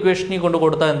ഏതെങ്കിലും ഒരു ഇക്വേഷനിൽ കൊണ്ട്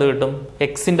കൊടുത്താൽ എന്ത് കിട്ടും?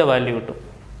 എക്സിന്റെ വാല്യൂ കിട്ടും.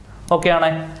 ഓക്കെ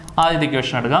ആണേ. ആദ്യത്തെ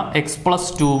ഇക്വേഷൻ എടുക്കാം. x +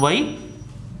 2y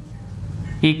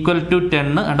 =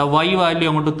 10. y വാല്യൂ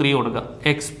അങ്ങോട്ട് 3 കൊടുക്കുക.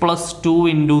 x + 2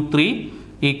 × 3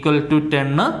 equal to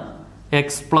 10,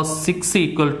 X plus 6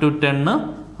 equal to 10,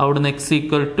 അവിടുന്ന് X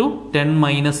equal to 10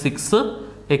 minus 6,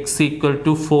 X equal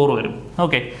to 4 വരും.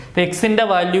 ഓക്കെ, അപ്പോൾ എക്സിൻ്റെ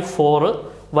വാല്യൂ 4,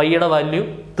 വൈയുടെ വാല്യൂ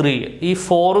 3. ഈ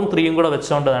 4ഉം 3ഉം കൂടെ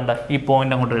വെച്ചുകൊണ്ട് വേണ്ട ഈ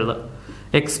പോയിന്റ് അങ്ങോട്ട് എഴുതുക.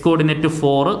 X coordinate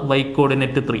 4, Y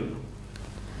coordinate 3.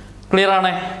 Clear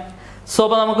ആണേ? സോ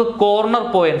അപ്പോൾ നമുക്ക് കോർണർ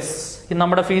പോയിന്റ്സ്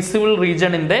നമ്മുടെ ഫീസിബിൾ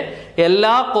റീജിയണിന്റെ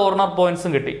എല്ലാ കോർണർ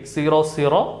പോയിന്റ്സും കിട്ടി. 0,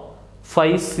 0,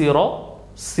 5, 0,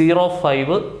 0,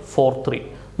 5, 4, 3.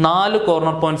 4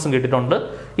 കോർണർ പോയിന്റ്സും കിട്ടിയിട്ടുണ്ട്.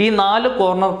 ഈ 4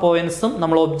 കോർണർ പോയിന്റ്സും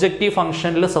നമ്മൾ ഒബ്ജക്റ്റീവ്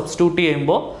ഫംഗ്ഷനിൽ സബ്സ്റ്റിറ്റ്യൂട്ട്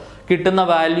ചെയ്യുമ്പോൾ കിട്ടുന്ന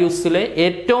വാല്യൂസിലെ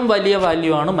ഏറ്റവും വലിയ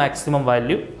വാല്യൂ ആണ് മാക്സിമം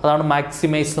വാല്യൂ. അതാണ്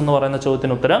മാക്സിമൈസ് എന്ന് പറയുന്ന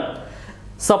ചോദ്യത്തിന് ഉത്തരം.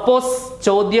 സപ്പോസ്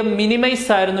ചോദ്യം മിനിമൈസ്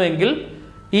ആയിരുന്നുവെങ്കിൽ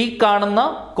ഈ കാണുന്ന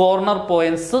കോർണർ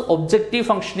പോയിന്റ്സ് ഒബ്ജക്റ്റീവ്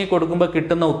ഫംഗ്ഷനിൽ കൊടുക്കുമ്പോൾ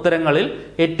കിട്ടുന്ന ഉത്തരങ്ങളിൽ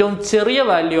ഏറ്റവും ചെറിയ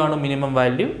വാല്യൂ ആണ് മിനിമം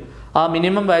വാല്യൂ. ആ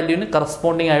മിനിമം വാല്യൂവിന്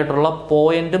കറസ്പോണ്ടിങ് ആയിട്ടുള്ള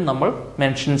പോയിന്റും നമ്മൾ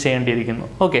മെൻഷൻ ചെയ്യേണ്ടിയിരിക്കുന്നു.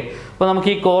 ഓക്കെ, അപ്പോൾ നമുക്ക്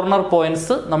ഈ കോർണർ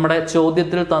പോയിന്റ്സ് നമ്മുടെ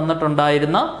ചോദ്യത്തിൽ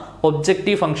തന്നിട്ടുണ്ടായിരുന്ന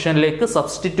ഒബ്ജക്റ്റീവ് ഫംഗ്ഷനിലേക്ക്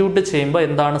സബ്സ്റ്റിറ്റ്യൂട്ട് ചെയ്യുമ്പോൾ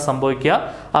എന്താണ് സംഭവിക്കുക,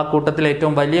 ആ കൂട്ടത്തിൽ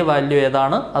ഏറ്റവും വലിയ വാല്യൂ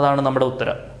ഏതാണ്, അതാണ് നമ്മുടെ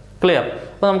ഉത്തരം. ക്ലിയർ?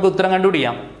 അപ്പോൾ നമുക്ക് ഉത്തരം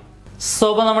കണ്ടുപിടിക്കാം. സോ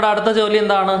അപ്പോൾ നമ്മുടെ അടുത്ത ജോലി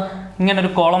എന്താണ്? ഇങ്ങനെ ഒരു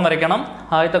കോളം വരയ്ക്കണം.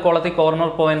 ആദ്യത്തെ കോളത്തിൽ കോർണർ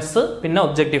പോയിന്റ്സ്, പിന്നെ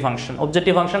ഒബ്ജക്റ്റീവ് ഫംഗ്ഷൻ.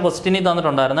 ഒബ്ജക്റ്റീവ് ഫംഗ്ഷൻ ക്വസ്റ്റ്യനിൽ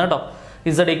തന്നിട്ടുണ്ടായിരുന്നു കേട്ടോ.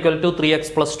 z equal to 3x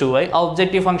plus 2y. ആ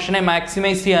ഒബ്ജക്റ്റീവ് ഫംഗ്ഷനെ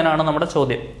മാക്സിമൈസ് ചെയ്യാനാണ് നമ്മുടെ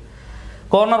ചോദ്യം.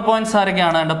 കോർണർ പോയിന്റ്സ്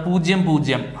ആരൊക്കെയാണ്? 0,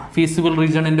 0 ഫീസിബിൾ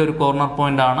റീജിയണിന്റെ ഒരു കോർണർ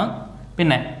പോയിന്റ് ആണ്.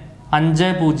 പിന്നെ 5,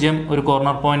 0 ഒരു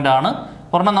കോർണർ പോയിന്റ് ആണ്.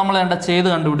 ഒരെണ്ണം നമ്മൾ ചെയ്ത്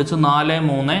കണ്ടുപിടിച്ചു 4,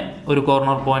 3 ഒരു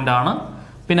കോർണർ പോയിന്റ് ആണ്.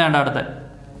 പിന്നെ അടുത്ത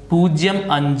 0,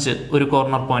 5 ഒരു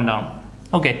കോർണർ പോയിന്റ് ആണ്.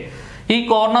 ഓക്കെ, ഈ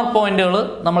കോർണർ പോയിന്റുകൾ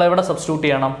നമ്മൾ എവിടെ സബ്സ്റ്റിറ്റ്യൂട്ട്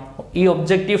ചെയ്യണം? ഈ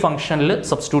ഒബ്ജക്റ്റീവ് ഫംഗ്ഷനിൽ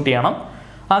സബ്സ്റ്റിറ്റ്യൂട്ട് ചെയ്യണം.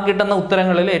 ആ കിട്ടുന്ന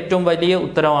ഉത്തരങ്ങളിൽ ഏറ്റവും വലിയ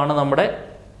ഉത്തരമാണ് നമ്മുടെ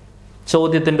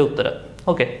ചോദ്യത്തിന്റെ ഉത്തരം.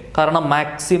 ഓക്കെ, കാരണം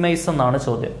മാക്സിമൈസ് എന്നാണ്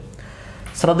ചോദ്യം.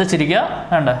 ശ്രദ്ധിച്ചിരിക്കുക.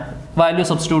 വേണ്ട വാല്യൂ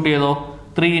സബ്സ്റ്റിറ്റ്യൂട്ട് ചെയ്തോ.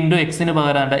 3 ഇൻറ്റു എക്സിന്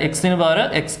പകരം എക്സിന് പകരം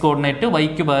എക്സ് കോർഡിനേറ്റ്,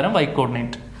 വൈക്ക് പകരം Y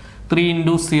coordinate. 3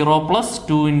 into 0 plus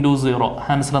 2 into 0.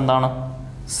 Answer എന്താണ്?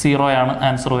 0 ആണ്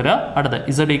ആൻസർ വരിക. അടുത്ത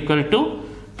z ഈക്വൽ ടു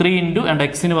 3 ഇൻറ്റു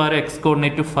എക്സിന് പകരം എക്സ്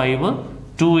കോർഡിനേറ്റ് 5,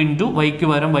 2 ഇൻറ്റു വൈക്ക്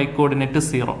പകരം വൈ കോർഡിനേറ്റ്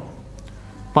 0,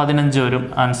 15 വരും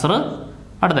ആൻസർ.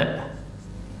 അടുത്ത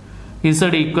z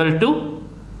ഈക്വൽ ടു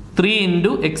 3 ഇൻറ്റു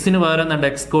എക്സിന് പകരം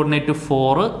എക്സ് കോർഡിനേറ്റ്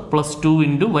 4 പ്ലസ് 2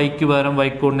 ഇൻറ്റു വൈക്ക് പകരം വൈ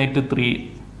കോർഡിനേറ്റ് 3,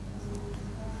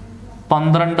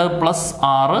 12 പ്ലസ്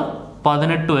 6,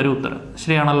 18 വരും ഉത്തരം.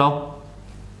 ശരിയാണല്ലോ?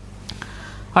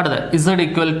 അടുത്ത z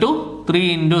ഈക്വൽ ടു 3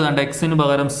 ഇൻറ്റു എക്സിന്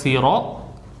പകരം 0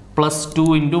 പ്ലസ് 2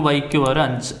 ഇൻറ്റു വൈക്ക് പകരം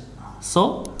 5. സോ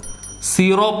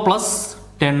 0 പ്ലസ്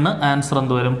 10 ആൻസർ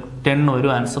എന്ത് വരും? 10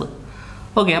 വരും ആൻസർ.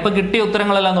 ഓക്കെ, അപ്പൊ കിട്ടിയ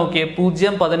ഉത്തരങ്ങളെല്ലാം നോക്കിയേ.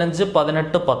 0, 15,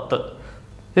 18, 10.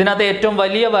 ഇതിനകത്ത് ഏറ്റവും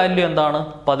വലിയ വാല്യൂ എന്താണ്?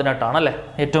 18 ആണ് അല്ലെ?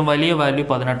 ഏറ്റവും വലിയ വാല്യൂ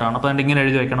 18 ആണ്. അപ്പൊ ഇങ്ങനെ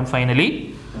എഴുതി വെക്കണം. Finally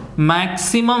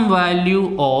maximum value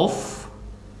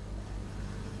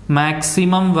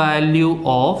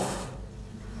of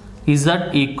z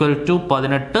equal to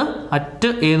 18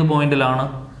 at ഏത് പോയിന്റിലാണ്?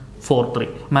 4,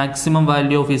 3. Maximum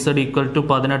value of z equal to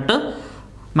 18.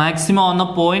 Maximum വന്ന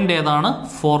പോയിന്റ് ഏതാണ്?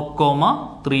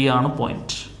 4,3 ആണ്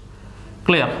പോയിന്റ്.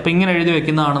 ക്ലിയർ? അപ്പൊ ഇങ്ങനെ എഴുതി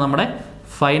വെക്കുന്നതാണ് നമ്മുടെ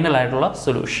ഫൈനൽ ആയിട്ടുള്ള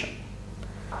സൊല്യൂഷൻ.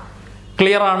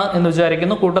 ക്ലിയർ ആണ് എന്ന്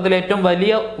വിചാരിക്കുന്നു. കൂട്ടത്തിലെ ഏറ്റവും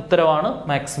വലിയ ഉത്തരവാണ്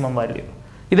മാക്സിമം വാല്യൂ.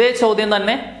 ഇതേ ചോദ്യം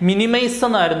തന്നെ മിനിമൈസ്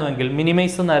എന്നായിരുന്നുവെങ്കിൽ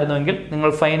നിങ്ങൾ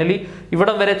ഫൈനലി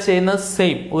ഇവിടം വരെ ചെയ്യുന്നത്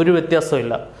സെയിം, ഒരു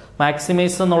വ്യത്യാസമില്ല.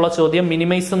 മാക്സിമൈസ് എന്നുള്ള ചോദ്യം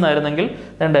മിനിമൈസ് എന്നായിരുന്നെങ്കിൽ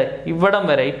ഇവിടം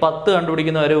വരെ ഈ 10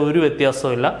 കണ്ടുപിടിക്കുന്ന വരെ ഒരു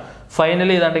വ്യത്യാസമില്ല.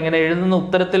 ഫൈനലി ഇങ്ങനെ എഴുതുന്ന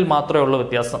ഉത്തരത്തിൽ മാത്രമേ ഉള്ളൂ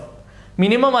വ്യത്യാസം.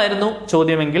 മിനിമം ആയിരുന്നു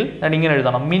ചോദ്യമെങ്കിൽ ഇങ്ങനെ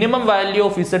എഴുതണം. Minimum value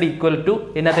of z equal to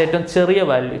ഇതിനകത്ത് ഏറ്റവും ചെറിയ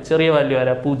വാല്യൂ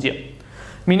ആരാ? 0.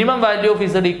 Minimum value of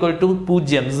z equal to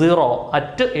 0, 0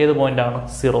 at ഏത് പോയിന്റ് ആണ്?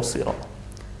 0, 0.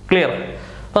 ക്ലിയർ?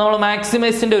 അപ്പൊ നമ്മൾ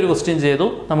മാക്സിമൈസിന്റെ ഒരു ക്വസ്റ്റ്യൻ ചെയ്തു.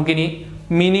 നമുക്കിനി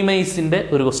മിനിമൈസിന്റെ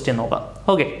ഒരു ക്വസ്റ്റ്യൻ നോക്കാം.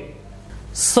 ഓക്കെ,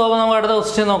 സോ നമുക്ക് അടുത്ത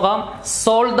ക്വസ്റ്റ്യൻ നോക്കാം.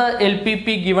 Solve the LPP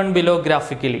given below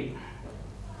graphically.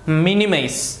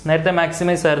 Minimise. നേരത്തെ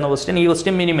മാക്സിമൈസ് ആയിരുന്നു ക്വസ്റ്റ്യൻ, ഈ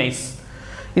question minimise.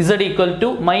 z equal to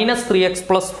 -3x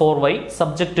plus 4y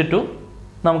subject to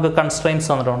നമുക്ക് കൺസ്ട്രെയിൻസ്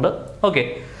തന്നിട്ടുണ്ട്. ഓക്കെ,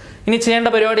 ഇനി ചെയ്യേണ്ട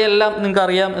പരിപാടിയെല്ലാം നിങ്ങൾക്ക്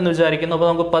അറിയാം എന്ന് വിചാരിക്കുന്നു. അപ്പോൾ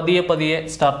നമുക്ക് പതിയെ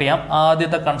സ്റ്റാർട്ട് ചെയ്യാം.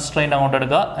 ആദ്യത്തെ കൺസ്ട്രെയിന്റ് അങ്ങോട്ട്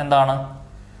എടുക്കുക. എന്താണ്?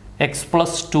 x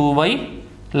plus 2y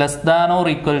less than or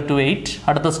equal to 8.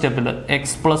 അടുത്ത സ്റ്റെപ്പിൽ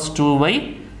x plus 2y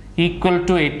equal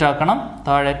to 8 ആക്കണം.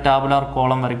 താഴെ ടാബുലാർ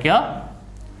കോളം വരയ്ക്കുക.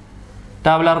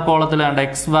 ടാബുലാർ കോളത്തിൽ വേണ്ട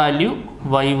x വാല്യൂ,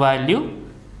 y വാല്യൂ,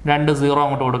 2 0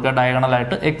 അങ്ങോട്ട് കൊടുക്കുക ഡയഗണൽ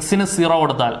ആയിട്ട്. എക്സിന് 0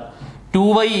 കൊടുത്താൽ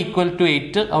 2y ഈക്വൽ ടു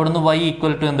 8, അവിടുന്ന് y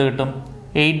ഈക്വൽ ടു എന്ത് കിട്ടും?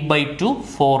 8/2,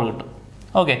 4 കിട്ടും.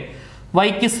 ഓക്കെ,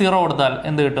 വൈക്ക് 0 കൊടുത്താൽ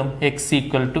എന്ത് കിട്ടും? x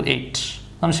equal to 8.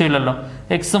 സംശയമില്ലല്ലോ.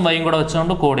 എക്സും വൈയും കൂടെ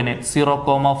വെച്ചുകൊണ്ട് കോർഡിനേറ്റ്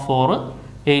 0,4,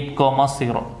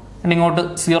 8,0. ഇനി ഇങ്ങോട്ട്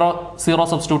 0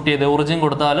 സബ്സ്റ്റിറ്റ്യൂട്ട് ചെയ്ത് ഒറിജിൻ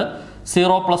കൊടുത്താൽ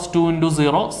 0 + 2 ×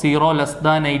 0 0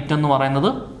 <8 എന്ന് പറയുന്നത്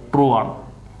ട്രൂ ആണ്.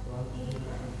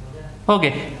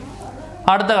 ഓക്കെ,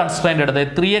 അടുത്ത കൺസ്ട്രെയിന്റ് എടുത്തേ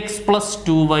 3x +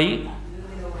 2y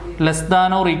 <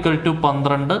 ≤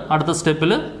 12. അടുത്ത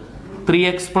സ്റ്റെപ്പിൽ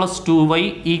 3x + 2y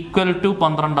 =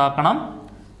 12 ആക്കണം.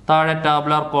 താഴെ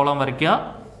ടാബുലാർ കോളം വരയ്ക്കുക.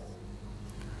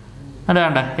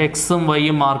 വേണ്ട എക്സും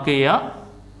വൈയും മാർക്ക് ചെയ്യുക.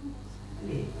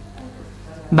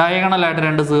 ഡയഗണലായിട്ട്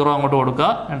 2 0 അങ്ങോട്ട് കൊടുക്കുക.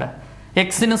 വേണ്ട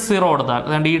എക്സിന് 0 കൊടുത്താൽ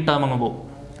അതുകൊണ്ട് ഈ ടേം അങ്ങ് പോകും.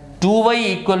 2y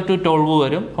 = 12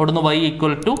 വരും. അവിടുന്ന് y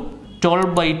 =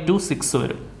 12/2 6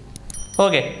 വരും.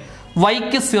 ഓക്കെ,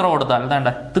 വൈക്ക് 0 കൊടുത്താൽ വേണ്ട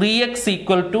 3x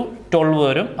 = 12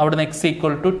 വരും. അവിടുന്ന് x =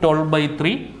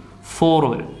 12/3 4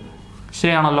 വരും.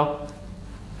 ശരിയാണല്ലോ?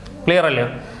 ക്ലിയർ അല്ലേ?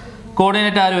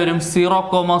 കോർഡിനേറ്റ് ആര് വരും?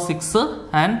 0,6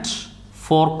 ആൻഡ്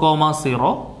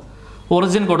 4,0.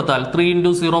 ഒറിജിൻ കൊടുത്താൽ 3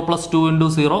 × 0 + 2 ×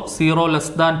 0 0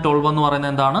 <12 എന്ന്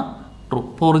പറയുന്നത് എന്താണ്? ട്രൂ.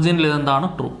 ഒറിജിനിൽ ഇതെന്താണ്?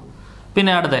 ട്രൂ.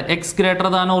 പിന്നെ അടുത്ത x ≥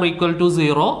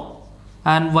 0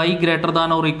 ആൻഡ് y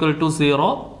 ≥ 0.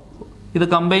 ഇത്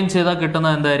കമ്പൈൻ ചെയ്താൽ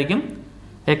കിട്ടുന്നത് എന്തായിരിക്കും?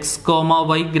 x,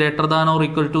 y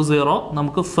 ≥ 0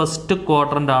 നമുക്ക് ഫസ്റ്റ്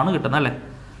ക്വാഡ്രന്റ് ആണ് കിട്ടുന്നത് അല്ലേ?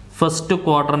 ഫസ്റ്റ്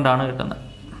ക്വാഡ്രന്റ് ആണ് കിട്ടുന്നത്.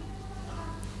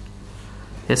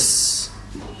 യെസ്,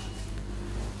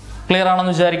 ക്ലിയർ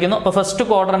ആണെന്ന് വിചാരിക്കുന്നു. അപ്പോൾ ഫസ്റ്റ്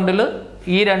ക്വാഡ്രന്റിൽ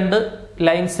ഈ രണ്ട്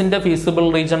ലൈൻസിന്റെ ഫീസിബിൾ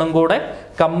റീജിയണും കൂടെ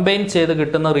കമ്പൈൻ ചെയ്ത്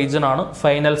കിട്ടുന്ന റീജിയൻ ആണ്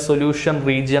ഫൈനൽ സൊല്യൂഷൻ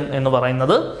റീജിയൻ എന്ന്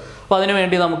പറയുന്നത്. അപ്പോൾ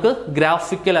അതിനുവേണ്ടി നമുക്ക്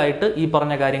ഗ്രാഫിക്കലായിട്ട് ഈ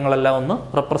പറഞ്ഞ കാര്യങ്ങളെല്ലാം ഒന്ന്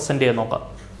റെപ്രസെന്റ് ചെയ്ത് നോക്കാം.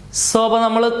 സോ അപ്പോൾ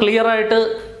നമ്മൾ ക്ലിയർ ആയിട്ട്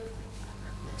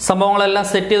സംഭവങ്ങളെല്ലാം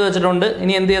സെറ്റ് ചെയ്ത് വെച്ചിട്ടുണ്ട്.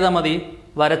 ഇനി എന്ത് ചെയ്താൽ മതി?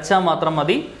 വരച്ചാൽ മാത്രം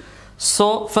മതി. സോ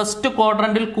ഫസ്റ്റ്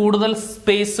ക്വാഡ്രന്റിൽ കൂടുതൽ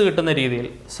സ്പേസ് കിട്ടുന്ന രീതിയിൽ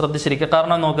ശ്രദ്ധിച്ചിരിക്കുക.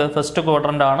 കാരണം നോക്ക്, ഫസ്റ്റ്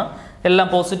ക്വാഡ്രന്റ് ആണ്, എല്ലാം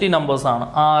പോസിറ്റീവ് നമ്പേഴ്സ് ആണ്.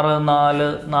 6, 4,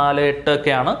 4, 8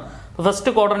 ഒക്കെയാണ്.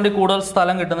 ഫസ്റ്റ് ക്വാഡ്രന്റിൽ കൂടുതൽ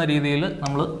സ്ഥലം കിട്ടുന്ന രീതിയിൽ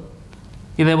നമ്മൾ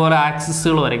ഇതേപോലെ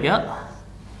ആക്സിസുകൾ വരയ്ക്കുക.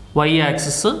 y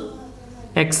axis,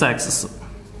 x axis.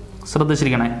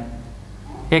 ശ്രദ്ധിച്ചിരിക്കണേ.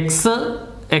 x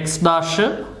x',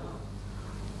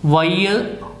 y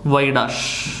y'.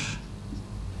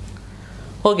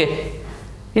 Okay,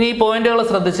 ഇനി ഈ പോയിന്റുകൾ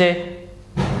ശ്രദ്ധിച്ചേ.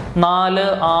 4,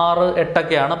 6, 8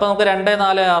 ഒക്കെയാണ്. അപ്പൊ നമുക്ക് 2,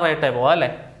 4, 6, 8 പോവാം അല്ലേ?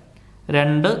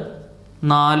 2,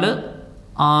 4,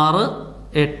 6,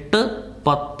 8,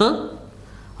 10.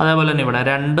 അതേപോലെ തന്നെ ഇവിടെ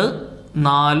 2,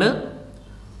 4,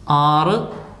 6,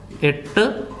 8,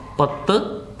 10,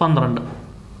 12.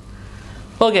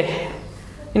 ഓക്കെ,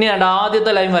 ഇനി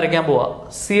ആദ്യത്തെ ലൈൻ വരയ്ക്കാൻ പോവാ.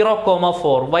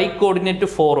 0,4 y കോർഡിനേറ്റ്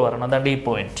 4 വരണം. അതാണ് ഈ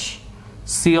പോയിന്റ്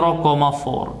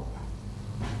 0,4.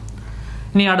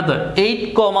 ഇനി അടുത്ത്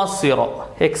 8,0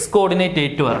 x കോർഡിനേറ്റ്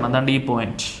 8 വരണം. അതാണ് ഈ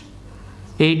പോയിന്റ്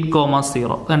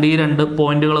 8,0. അതുകൊണ്ട് ഈ രണ്ട്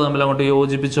പോയിന്റുകൾ തമ്മിൽ അങ്ങോട്ട്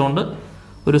യോജിപ്പിച്ചുകൊണ്ട്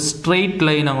ഒരു സ്ട്രെയിറ്റ്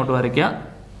ലൈൻ അങ്ങോട്ട് വരയ്ക്കുക.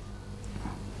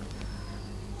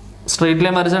 സ്ട്രെയിറ്റ്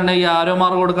ലൈൻ വരച്ചിട്ടുണ്ടെങ്കിൽ ഈ ആരോ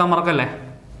മാർക്ക് കൊടുക്കാൻ മറക്കല്ലേ?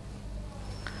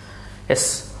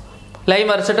 യെസ്, ലൈൻ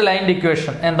വരച്ചിട്ട് ലൈൻ്റെ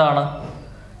ഇക്വേഷൻ എന്താണ്?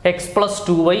 x +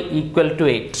 2y =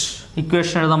 8.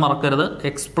 ഇക്വേഷൻ എഴുതാൻ മറക്കരുത്.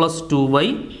 x + 2y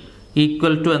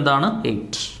 = എന്താണ്?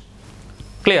 8.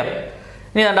 ക്ലിയർ?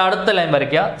 ഇനി അടുത്ത ലൈൻ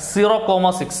വരയ്ക്കുക.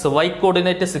 0,6 y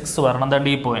കോർഡിനേറ്റ് 6 വരണം. അതാണ്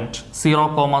ഈ പോയിന്റ്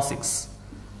 0,6.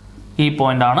 ഈ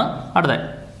പോയിന്റ് ആണ്. അടുത്ത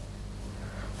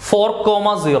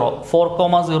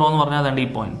 4,0 എന്ന് പറഞ്ഞാൽ അതാണ് ഈ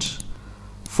പോയിന്റ്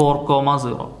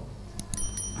 4,0.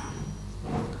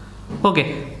 ഓക്കെ,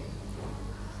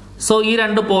 സോ ഈ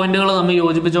രണ്ട് പോയിന്റുകൾ നമ്മൾ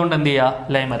യോജിപ്പിച്ചുകൊണ്ട് എന്ത് ചെയ്യുക?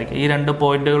 ലൈൻ വരയ്ക്കുക. ഈ രണ്ട്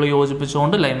പോയിന്റുകൾ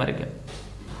യോജിപ്പിച്ചുകൊണ്ട് ലൈൻ വരയ്ക്കുക.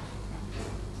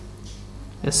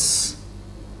 യെസ്,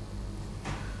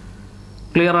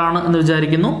 ക്ലിയർ ആണ് എന്ന്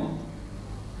വിചാരിക്കുന്നു.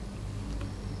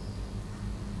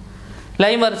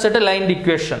 ലൈൻ വരച്ചിട്ട് ലൈൻ്റെ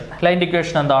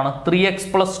ഇക്വേഷൻ എന്താണ്? 3x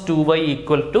 + 2y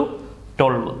 =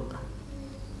 12.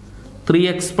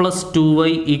 3x +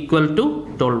 2y =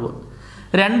 12.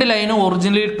 രണ്ട് ലൈനും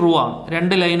ഒറിജിനലി ട്രൂ ആണ്.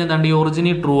 രണ്ട് ലൈൻ എന്താണ്ട് ഈ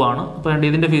ഒറിജിനലി ട്രൂ ആണ്. അപ്പോൾ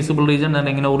ഇതിന്റെ ഫീസിബിൾ റീജിയൻ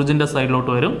എന്താണ്ട് ഇങ്ങനെ ഒറിജിന്റെ സൈഡിലോട്ട്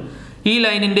വരും. ഈ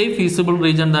ലൈനിന്റെ ഫീസിബിൾ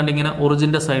റീജിയൻ എന്താണ്ട് ഇങ്ങനെ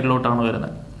ഒറിജിന്റെ സൈഡിലോട്ടാണ്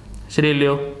വരുന്നത്.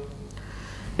 ശരിയല്ലയോ?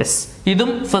 യെസ്,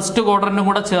 ഇതും ഫസ്റ്റ് ക്വാഡ്രന്റും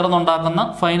കൂടെ ചേർന്നുണ്ടാക്കുന്ന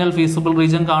ഫൈനൽ ഫീസിബിൾ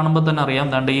റീജിയൻ കാണുമ്പോൾ തന്നെ അറിയാം.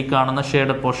 എന്താണ്ട് ഈ കാണുന്ന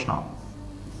ഷെയ്ഡഡ് പോർഷനാണ്.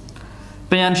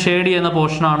 ഇപ്പം ഞാൻ ഷെയ്ഡ് ചെയ്യുന്ന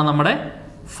പോർഷനാണ് നമ്മുടെ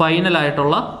ഫൈനൽ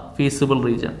ആയിട്ടുള്ള ഫീസിബിൾ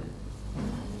റീജിയൻ.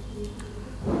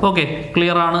 ഓക്കെ,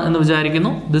 ക്ലിയർ ആണ് എന്ന്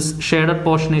വിചാരിക്കുന്നു. This shaded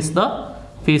portion is the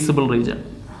feasible region.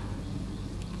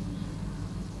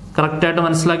 കറക്റ്റായിട്ട്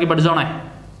മനസ്സിലാക്കി പഠിച്ചോണേ.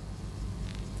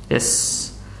 യെസ്,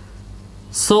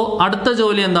 സോ അടുത്ത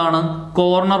ജോലി എന്താണ്?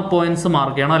 കോർണർ പോയിന്റ്സ്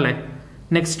മാർക്ക് ചെയ്യണം അല്ലേ?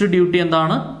 നെക്സ്റ്റ് ഡ്യൂട്ടി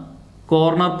എന്താണ്?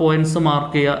 കോർണർ പോയിന്റ്സ്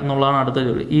മാർക്ക് ചെയ്യുക എന്നുള്ളതാണ് അടുത്ത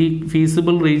ജോലി. ഈ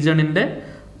ഫീസിബിൾ റീജിയണിന്റെ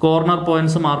കോർണർ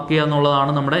പോയിന്റ്സ് മാർക്ക് ചെയ്യുക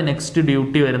എന്നുള്ളതാണ് നമ്മുടെ നെക്സ്റ്റ്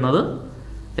ഡ്യൂട്ടി വരുന്നത്.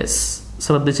 യെസ്,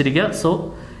 ശ്രദ്ധിച്ചിരിക്കുക. സോ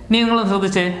ഇനി നിങ്ങൾ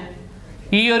ശ്രദ്ധിച്ചേ,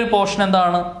 ഈ ഒരു പോർഷൻ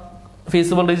എന്താണ്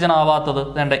ഫീസിബിൾ റീജിയൻ ആവാത്തത്?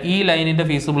 വേണ്ട, ഈ ലൈനിന്റെ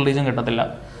ഫീസിബിൾ റീജിയൻ കിട്ടത്തില്ല.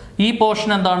 ഈ പോർഷൻ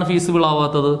എന്താണ് ഫീസിബിൾ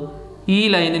ആവാത്തത്? ഈ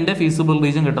ലൈനിന്റെ ഫീസിബിൾ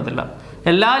റീജിയൻ കിട്ടത്തില്ല.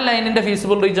 എല്ലാ ലൈനിന്റെ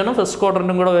ഫീസിബിൾ റീജിയനും ഫസ്റ്റ്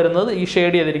ക്വാഡ്രന്റും കൂടെ വരുന്നത് ഈ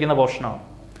ഷെയ്ഡ് ചെയ്തിരിക്കുന്ന പോർഷനാണ്.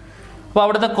 അപ്പോൾ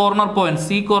അവിടുത്തെ കോർണർ പോയിന്റ്സ്,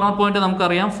 ഈ കോർണർ പോയിന്റ്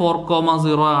നമുക്കറിയാം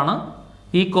 4,0 ആണ്.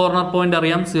 ഈ കോർണർ പോയിന്റ്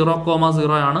അറിയാം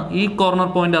 0,0 ആണ്. ഈ കോർണർ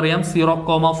പോയിന്റ് അറിയാം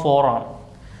 0,4 ആണ്.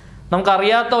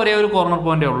 നമുക്കറിയാത്ത ഒരേ ഒരു കോർണർ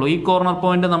പോയിന്റേ ഉള്ളൂ. ഈ കോർണർ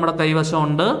പോയിന്റ് നമ്മുടെ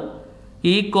കൈവശമുണ്ട്,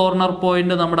 ഈ കോർണർ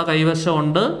പോയിന്റ് നമ്മുടെ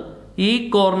കൈവശമുണ്ട്, ഈ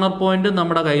കോർണർ പോയിന്റ്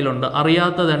നമ്മുടെ കയ്യിലുണ്ട്.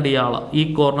 അറിയാത്തത് ഉണ്ട് ഇയാള്. ഈ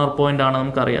കോർണർ പോയിന്റ് ആണ്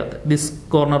നമുക്ക് അറിയാത്തത്. This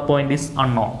corner point is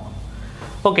unknown.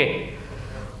 Okay,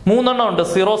 3 ഉണ്ട്.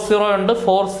 00 ഉണ്ട്,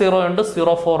 40 ഉണ്ട്,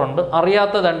 04 ഉണ്ട്.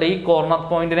 അറിയാത്തതുണ്ട് ഈ കോർണർ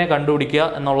പോയിന്റിനെ കണ്ടുപിടിക്കുക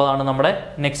എന്നുള്ളതാണ് നമ്മുടെ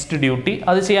നെക്സ്റ്റ് ഡ്യൂട്ടി.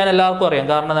 അത് ചെയ്യാൻ എല്ലാവർക്കും അറിയാം.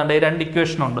 കാരണം എന്താ, 2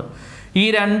 ഇക്വേഷൻ ഉണ്ട്. ഈ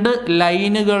 2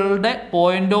 ലൈനുകളുടെ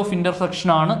പോയിന്റ് ഓഫ് ഇന്റർസെക്ഷൻ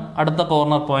ആണ് അടുത്ത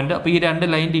കോർണർ പോയിന്റ്. അപ്പോൾ ഈ 2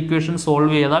 ലൈനിന്റെ ഇക്വേഷൻ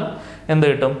സോൾവ് ചെയ്താൽ എന്ത്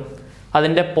കിട്ടും?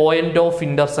 അതിന്റെ പോയിന്റ് ഓഫ്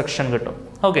ഇന്റർസെക്ഷൻ കിട്ടും.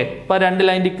 ഓക്കെ, അപ്പോൾ 2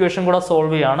 ലൈനിന്റെ ഇക്വേഷൻ കൂടെ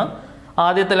സോൾവ് ചെയ്യാണ്.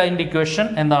 ആദ്യത്തെ ലൈനിന്റെ ഇക്വേഷൻ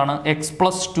എന്താണ്? x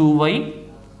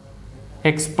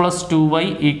plus 2y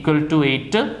equal to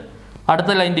 8. അടുത്ത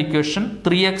ലൈനിന്റെ equation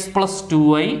 3x plus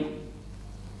 2y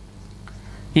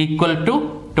equal to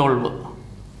 12.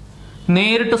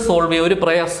 നേരിട്ട് സോൾവ് ചെയ്യുക, ഒരു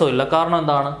പ്രയാസവും ഇല്ല. കാരണം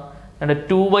എന്താണ്?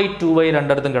 2y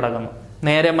രണ്ടിടത്തും കിടക്കുന്നു.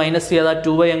 നേരെ മൈനസ് ചെയ്താൽ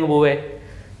 2y അങ്ങ് പോവേ.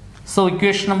 So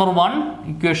equation number 1,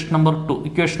 equation number 2.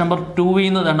 Equation number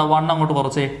 2 വേണ്ട 1 അങ്ങോട്ട്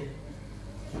കുറച്ചേ.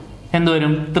 എന്ത്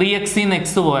വരും? 3x x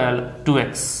പോയാൽ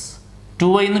 2x,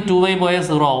 2y 2y പോയാൽ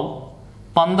 0 ആവും.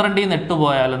 12 8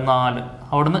 പോയാൽ 4.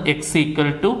 അവിടുന്ന് x ഈക്വൽ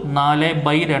ടു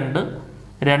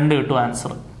 4/2 കിട്ടും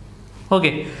ആൻസർ.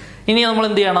 ഓക്കെ, ഇനി നമ്മൾ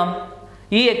എന്ത് ചെയ്യണം?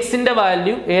 ഈ എക്സിന്റെ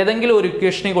വാല്യൂ ഏതെങ്കിലും ഒരു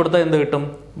ഇക്വേഷനിൽ കൊടുത്താൽ എന്ത് കിട്ടും?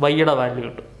 വൈയുടെ വാല്യൂ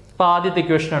കിട്ടും. അപ്പോൾ ആദ്യത്തെ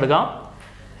ഇക്വേഷൻ എടുക്കാം.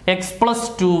 x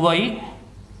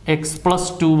plus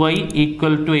 2y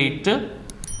equal to 8.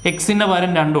 എക്സിന്റെ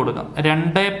പകരം 2 കൊടുക്കാം.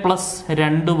 2 plus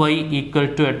 2y equal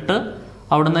to 8.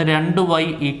 അവിടുന്ന് 2y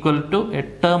equal to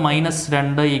 8 minus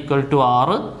 2 equal to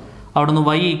 6. അവിടുന്ന്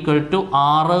y equal to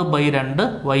 6/2,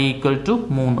 y equal to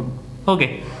 3. Okay,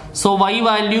 so y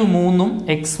value 3ഉം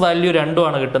x value 2ഉം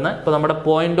ആണ് കിട്ടുന്നത്. ഇപ്പോൾ നമ്മുടെ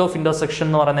പോയിന്റ് ഓഫ് ഇന്റർസെക്ഷൻ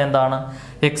എന്ന് പറയുന്നത് എന്താണ്?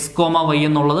 x, y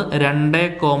എന്നുള്ളത്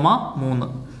 2,3.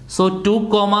 സോ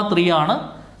 2,3 ആണ്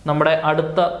നമ്മുടെ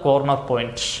അടുത്ത corner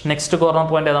point. Next corner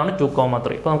point ഏതാണ്?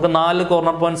 2,3. ഇപ്പൊ നമുക്ക് 4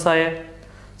 കോർണർ പോയിന്റ്സ് ആയ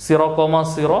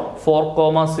 0,0,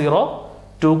 4,0,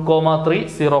 2,3,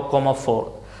 0,4.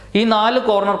 ഈ 4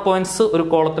 കോർണർ പോയിന്റ്സ് ഒരു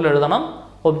കോളത്തിൽ എഴുതണം.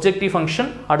 ഒബ്ജക്റ്റീവ് ഫംഗ്ഷൻ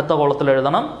അടുത്ത കോളത്തിൽ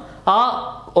എഴുതണം. ആ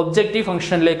ഒബ്ജക്റ്റീവ്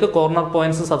ഫംഗ്ഷനിലേക്ക് കോർണർ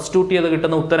പോയിന്റ്സ് സബ്സ്റ്റിറ്റ്യൂട്ട് ചെയ്ത്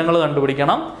കിട്ടുന്ന ഉത്തരങ്ങൾ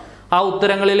കണ്ടുപിടിക്കണം. ആ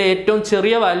ഉത്തരങ്ങളിലെ ഏറ്റവും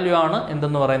ചെറിയ വാല്യൂ ആണ്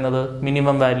എന്തെന്ന് പറയുന്നത്?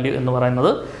 മിനിമം വാല്യൂ എന്ന്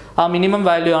പറയുന്നത്. ആ മിനിമം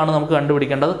വാല്യൂ ആണ് നമുക്ക്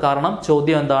കണ്ടുപിടിക്കേണ്ടത്. കാരണം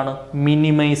ചോദ്യം എന്താണ്?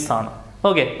 മിനിമൈസ് ആണ്.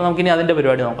 ഓക്കെ, അപ്പോൾ നമുക്കിനി അതിന്റെ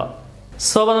പരിപാടി നോക്കാം.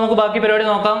 സോ അപ്പോൾ നമുക്ക് ബാക്കി പരിപാടി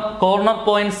നോക്കാം. Corner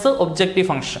points, objective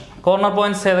function. Corner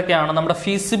points ഏതൊക്കെയാണ്? നമ്മുടെ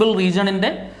feasible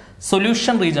റീജിയണിന്റെ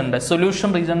solution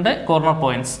റീജിയന്റെ corner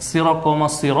points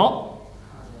 0,0,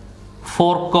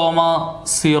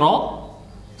 4,0,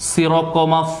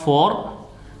 0,4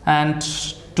 and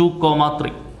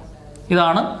 2,3.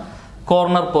 ഇതാണ്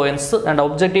കോർണർ പോയിന്റ്സ്.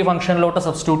 ഒബ്ജക്റ്റീവ് ഫംഗ്ഷനിലോട്ട്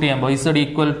സബ്സ്റ്റിറ്റ്യൂട്ട് ചെയ്യുമ്പോൾ z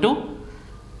ഈക്വൽ ടു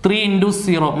 3 ×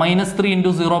 0 -3 ×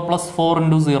 0 + 4 ×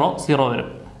 0 0 വരും.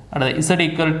 അടുത്ത z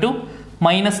ഈക്വൽ ടു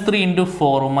 -3 ×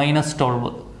 4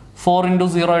 -12. 4 ×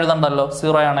 0 എഴുതണ്ടല്ലോ,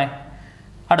 0 ആണേ.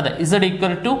 അടുത്ത z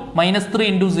ഈക്വൽ ടു -3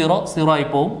 × 0 0 ആയി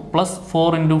പോവും,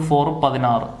 +4 × 4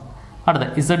 16. അടുത്ത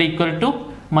z ഈക്വൽ ടു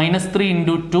 -3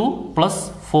 × 2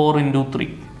 +4 × 3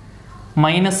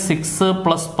 -6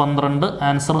 + 12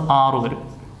 ആൻസർ 6 വരും.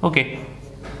 ഓക്കെ,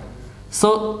 സോ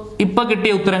ഇപ്പൊ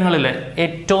കിട്ടിയ ഉത്തരങ്ങളിലെ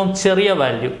ഏറ്റവും ചെറിയ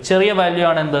വാല്യൂ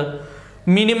ആണ് എന്ത്?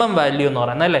 മിനിമം വാല്യൂ എന്ന്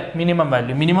പറയുന്നത് അല്ലേ? മിനിമം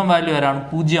വാല്യൂ ആരാണ്?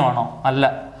 0 ആണോ? അല്ല,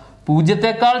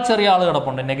 0ത്തേക്കാൾ ചെറിയ ആൾ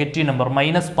കിടപ്പുണ്ട്. നെഗറ്റീവ് നമ്പർ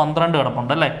 -12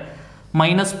 കിടപ്പുണ്ട് അല്ലേ?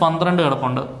 -12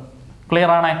 കിടപ്പുണ്ട്.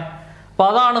 ക്ലിയർ ആണേ? അപ്പൊ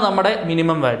അതാണ് നമ്മുടെ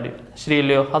മിനിമം വാല്യൂ.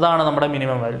 ശരിയല്ലയോ? അതാണ് നമ്മുടെ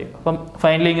മിനിമം വാല്യൂ. അപ്പം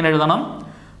ഫൈനലി ഇങ്ങനെ എഴുതണം: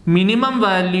 minimum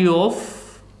value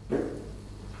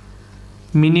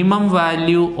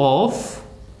of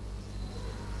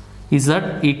z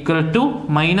equal to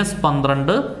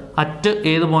 -12 at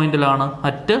ഏത് പോയിന്റിലാണ്?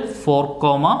 അറ്റ്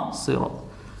 4,0.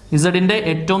 ഇസഡിന്റെ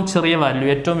ഏറ്റവും ചെറിയ വാല്യൂ,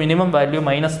 ഏറ്റവും മിനിമം വാല്യൂ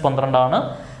 -12 ആണ്.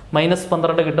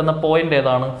 -12 കിട്ടുന്ന പോയിന്റ്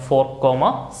ഏതാണ്?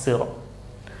 4,0.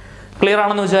 ക്ലിയർ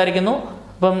ആണെന്ന് വിചാരിക്കുന്നു.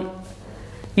 അപ്പം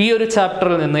ഈ ഒരു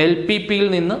ചാപ്റ്ററിൽ നിന്ന് LPPയിൽ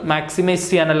നിന്ന് മാക്സിമൈസ്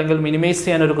ചെയ്യാൻ അല്ലെങ്കിൽ മിനിമൈസ്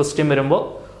ചെയ്യാൻ ഒരു ക്വസ്റ്റ്യൻ വരുമ്പോൾ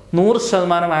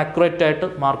 100% ആക്യുറേറ്റ് ആയിട്ട്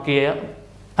മാർക്ക് ചെയ്യുക,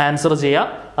 ആൻസർ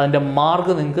ചെയ്യുക. അതിൻ്റെ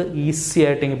മാർക്ക് നിങ്ങൾക്ക് ഈസി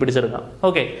ആയിട്ട് ഇങ്ങനെ പിടിച്ചെടുക്കാം.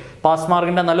 ഓക്കെ, പാസ്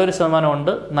മാർക്കിൻ്റെ നല്ലൊരു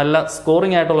ശതമാനമുണ്ട്. നല്ല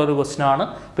സ്കോറിംഗ് ആയിട്ടുള്ള ഒരു ക്വസ്റ്റ്യൻ ആണ്.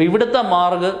 അപ്പോൾ ഇവിടുത്തെ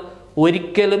മാർക്ക്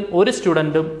ഒരിക്കലും ഒരു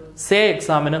സ്റ്റുഡൻറ്റും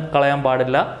എക്സാമിന് കളയാൻ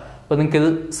പാടില്ല. അപ്പോൾ നിങ്ങൾക്ക് ഇത്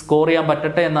സ്കോർ ചെയ്യാൻ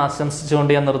പറ്റട്ടെ എന്ന്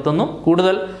ആശംസിച്ചുകൊണ്ട് ഞാൻ നിർത്തുന്നു.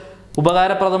 കൂടുതൽ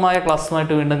ഉപകാരപ്രദമായ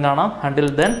ക്ലാസ്സുമായിട്ട് വീണ്ടും കാണാം. Until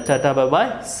then tata bye bye,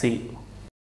 see you.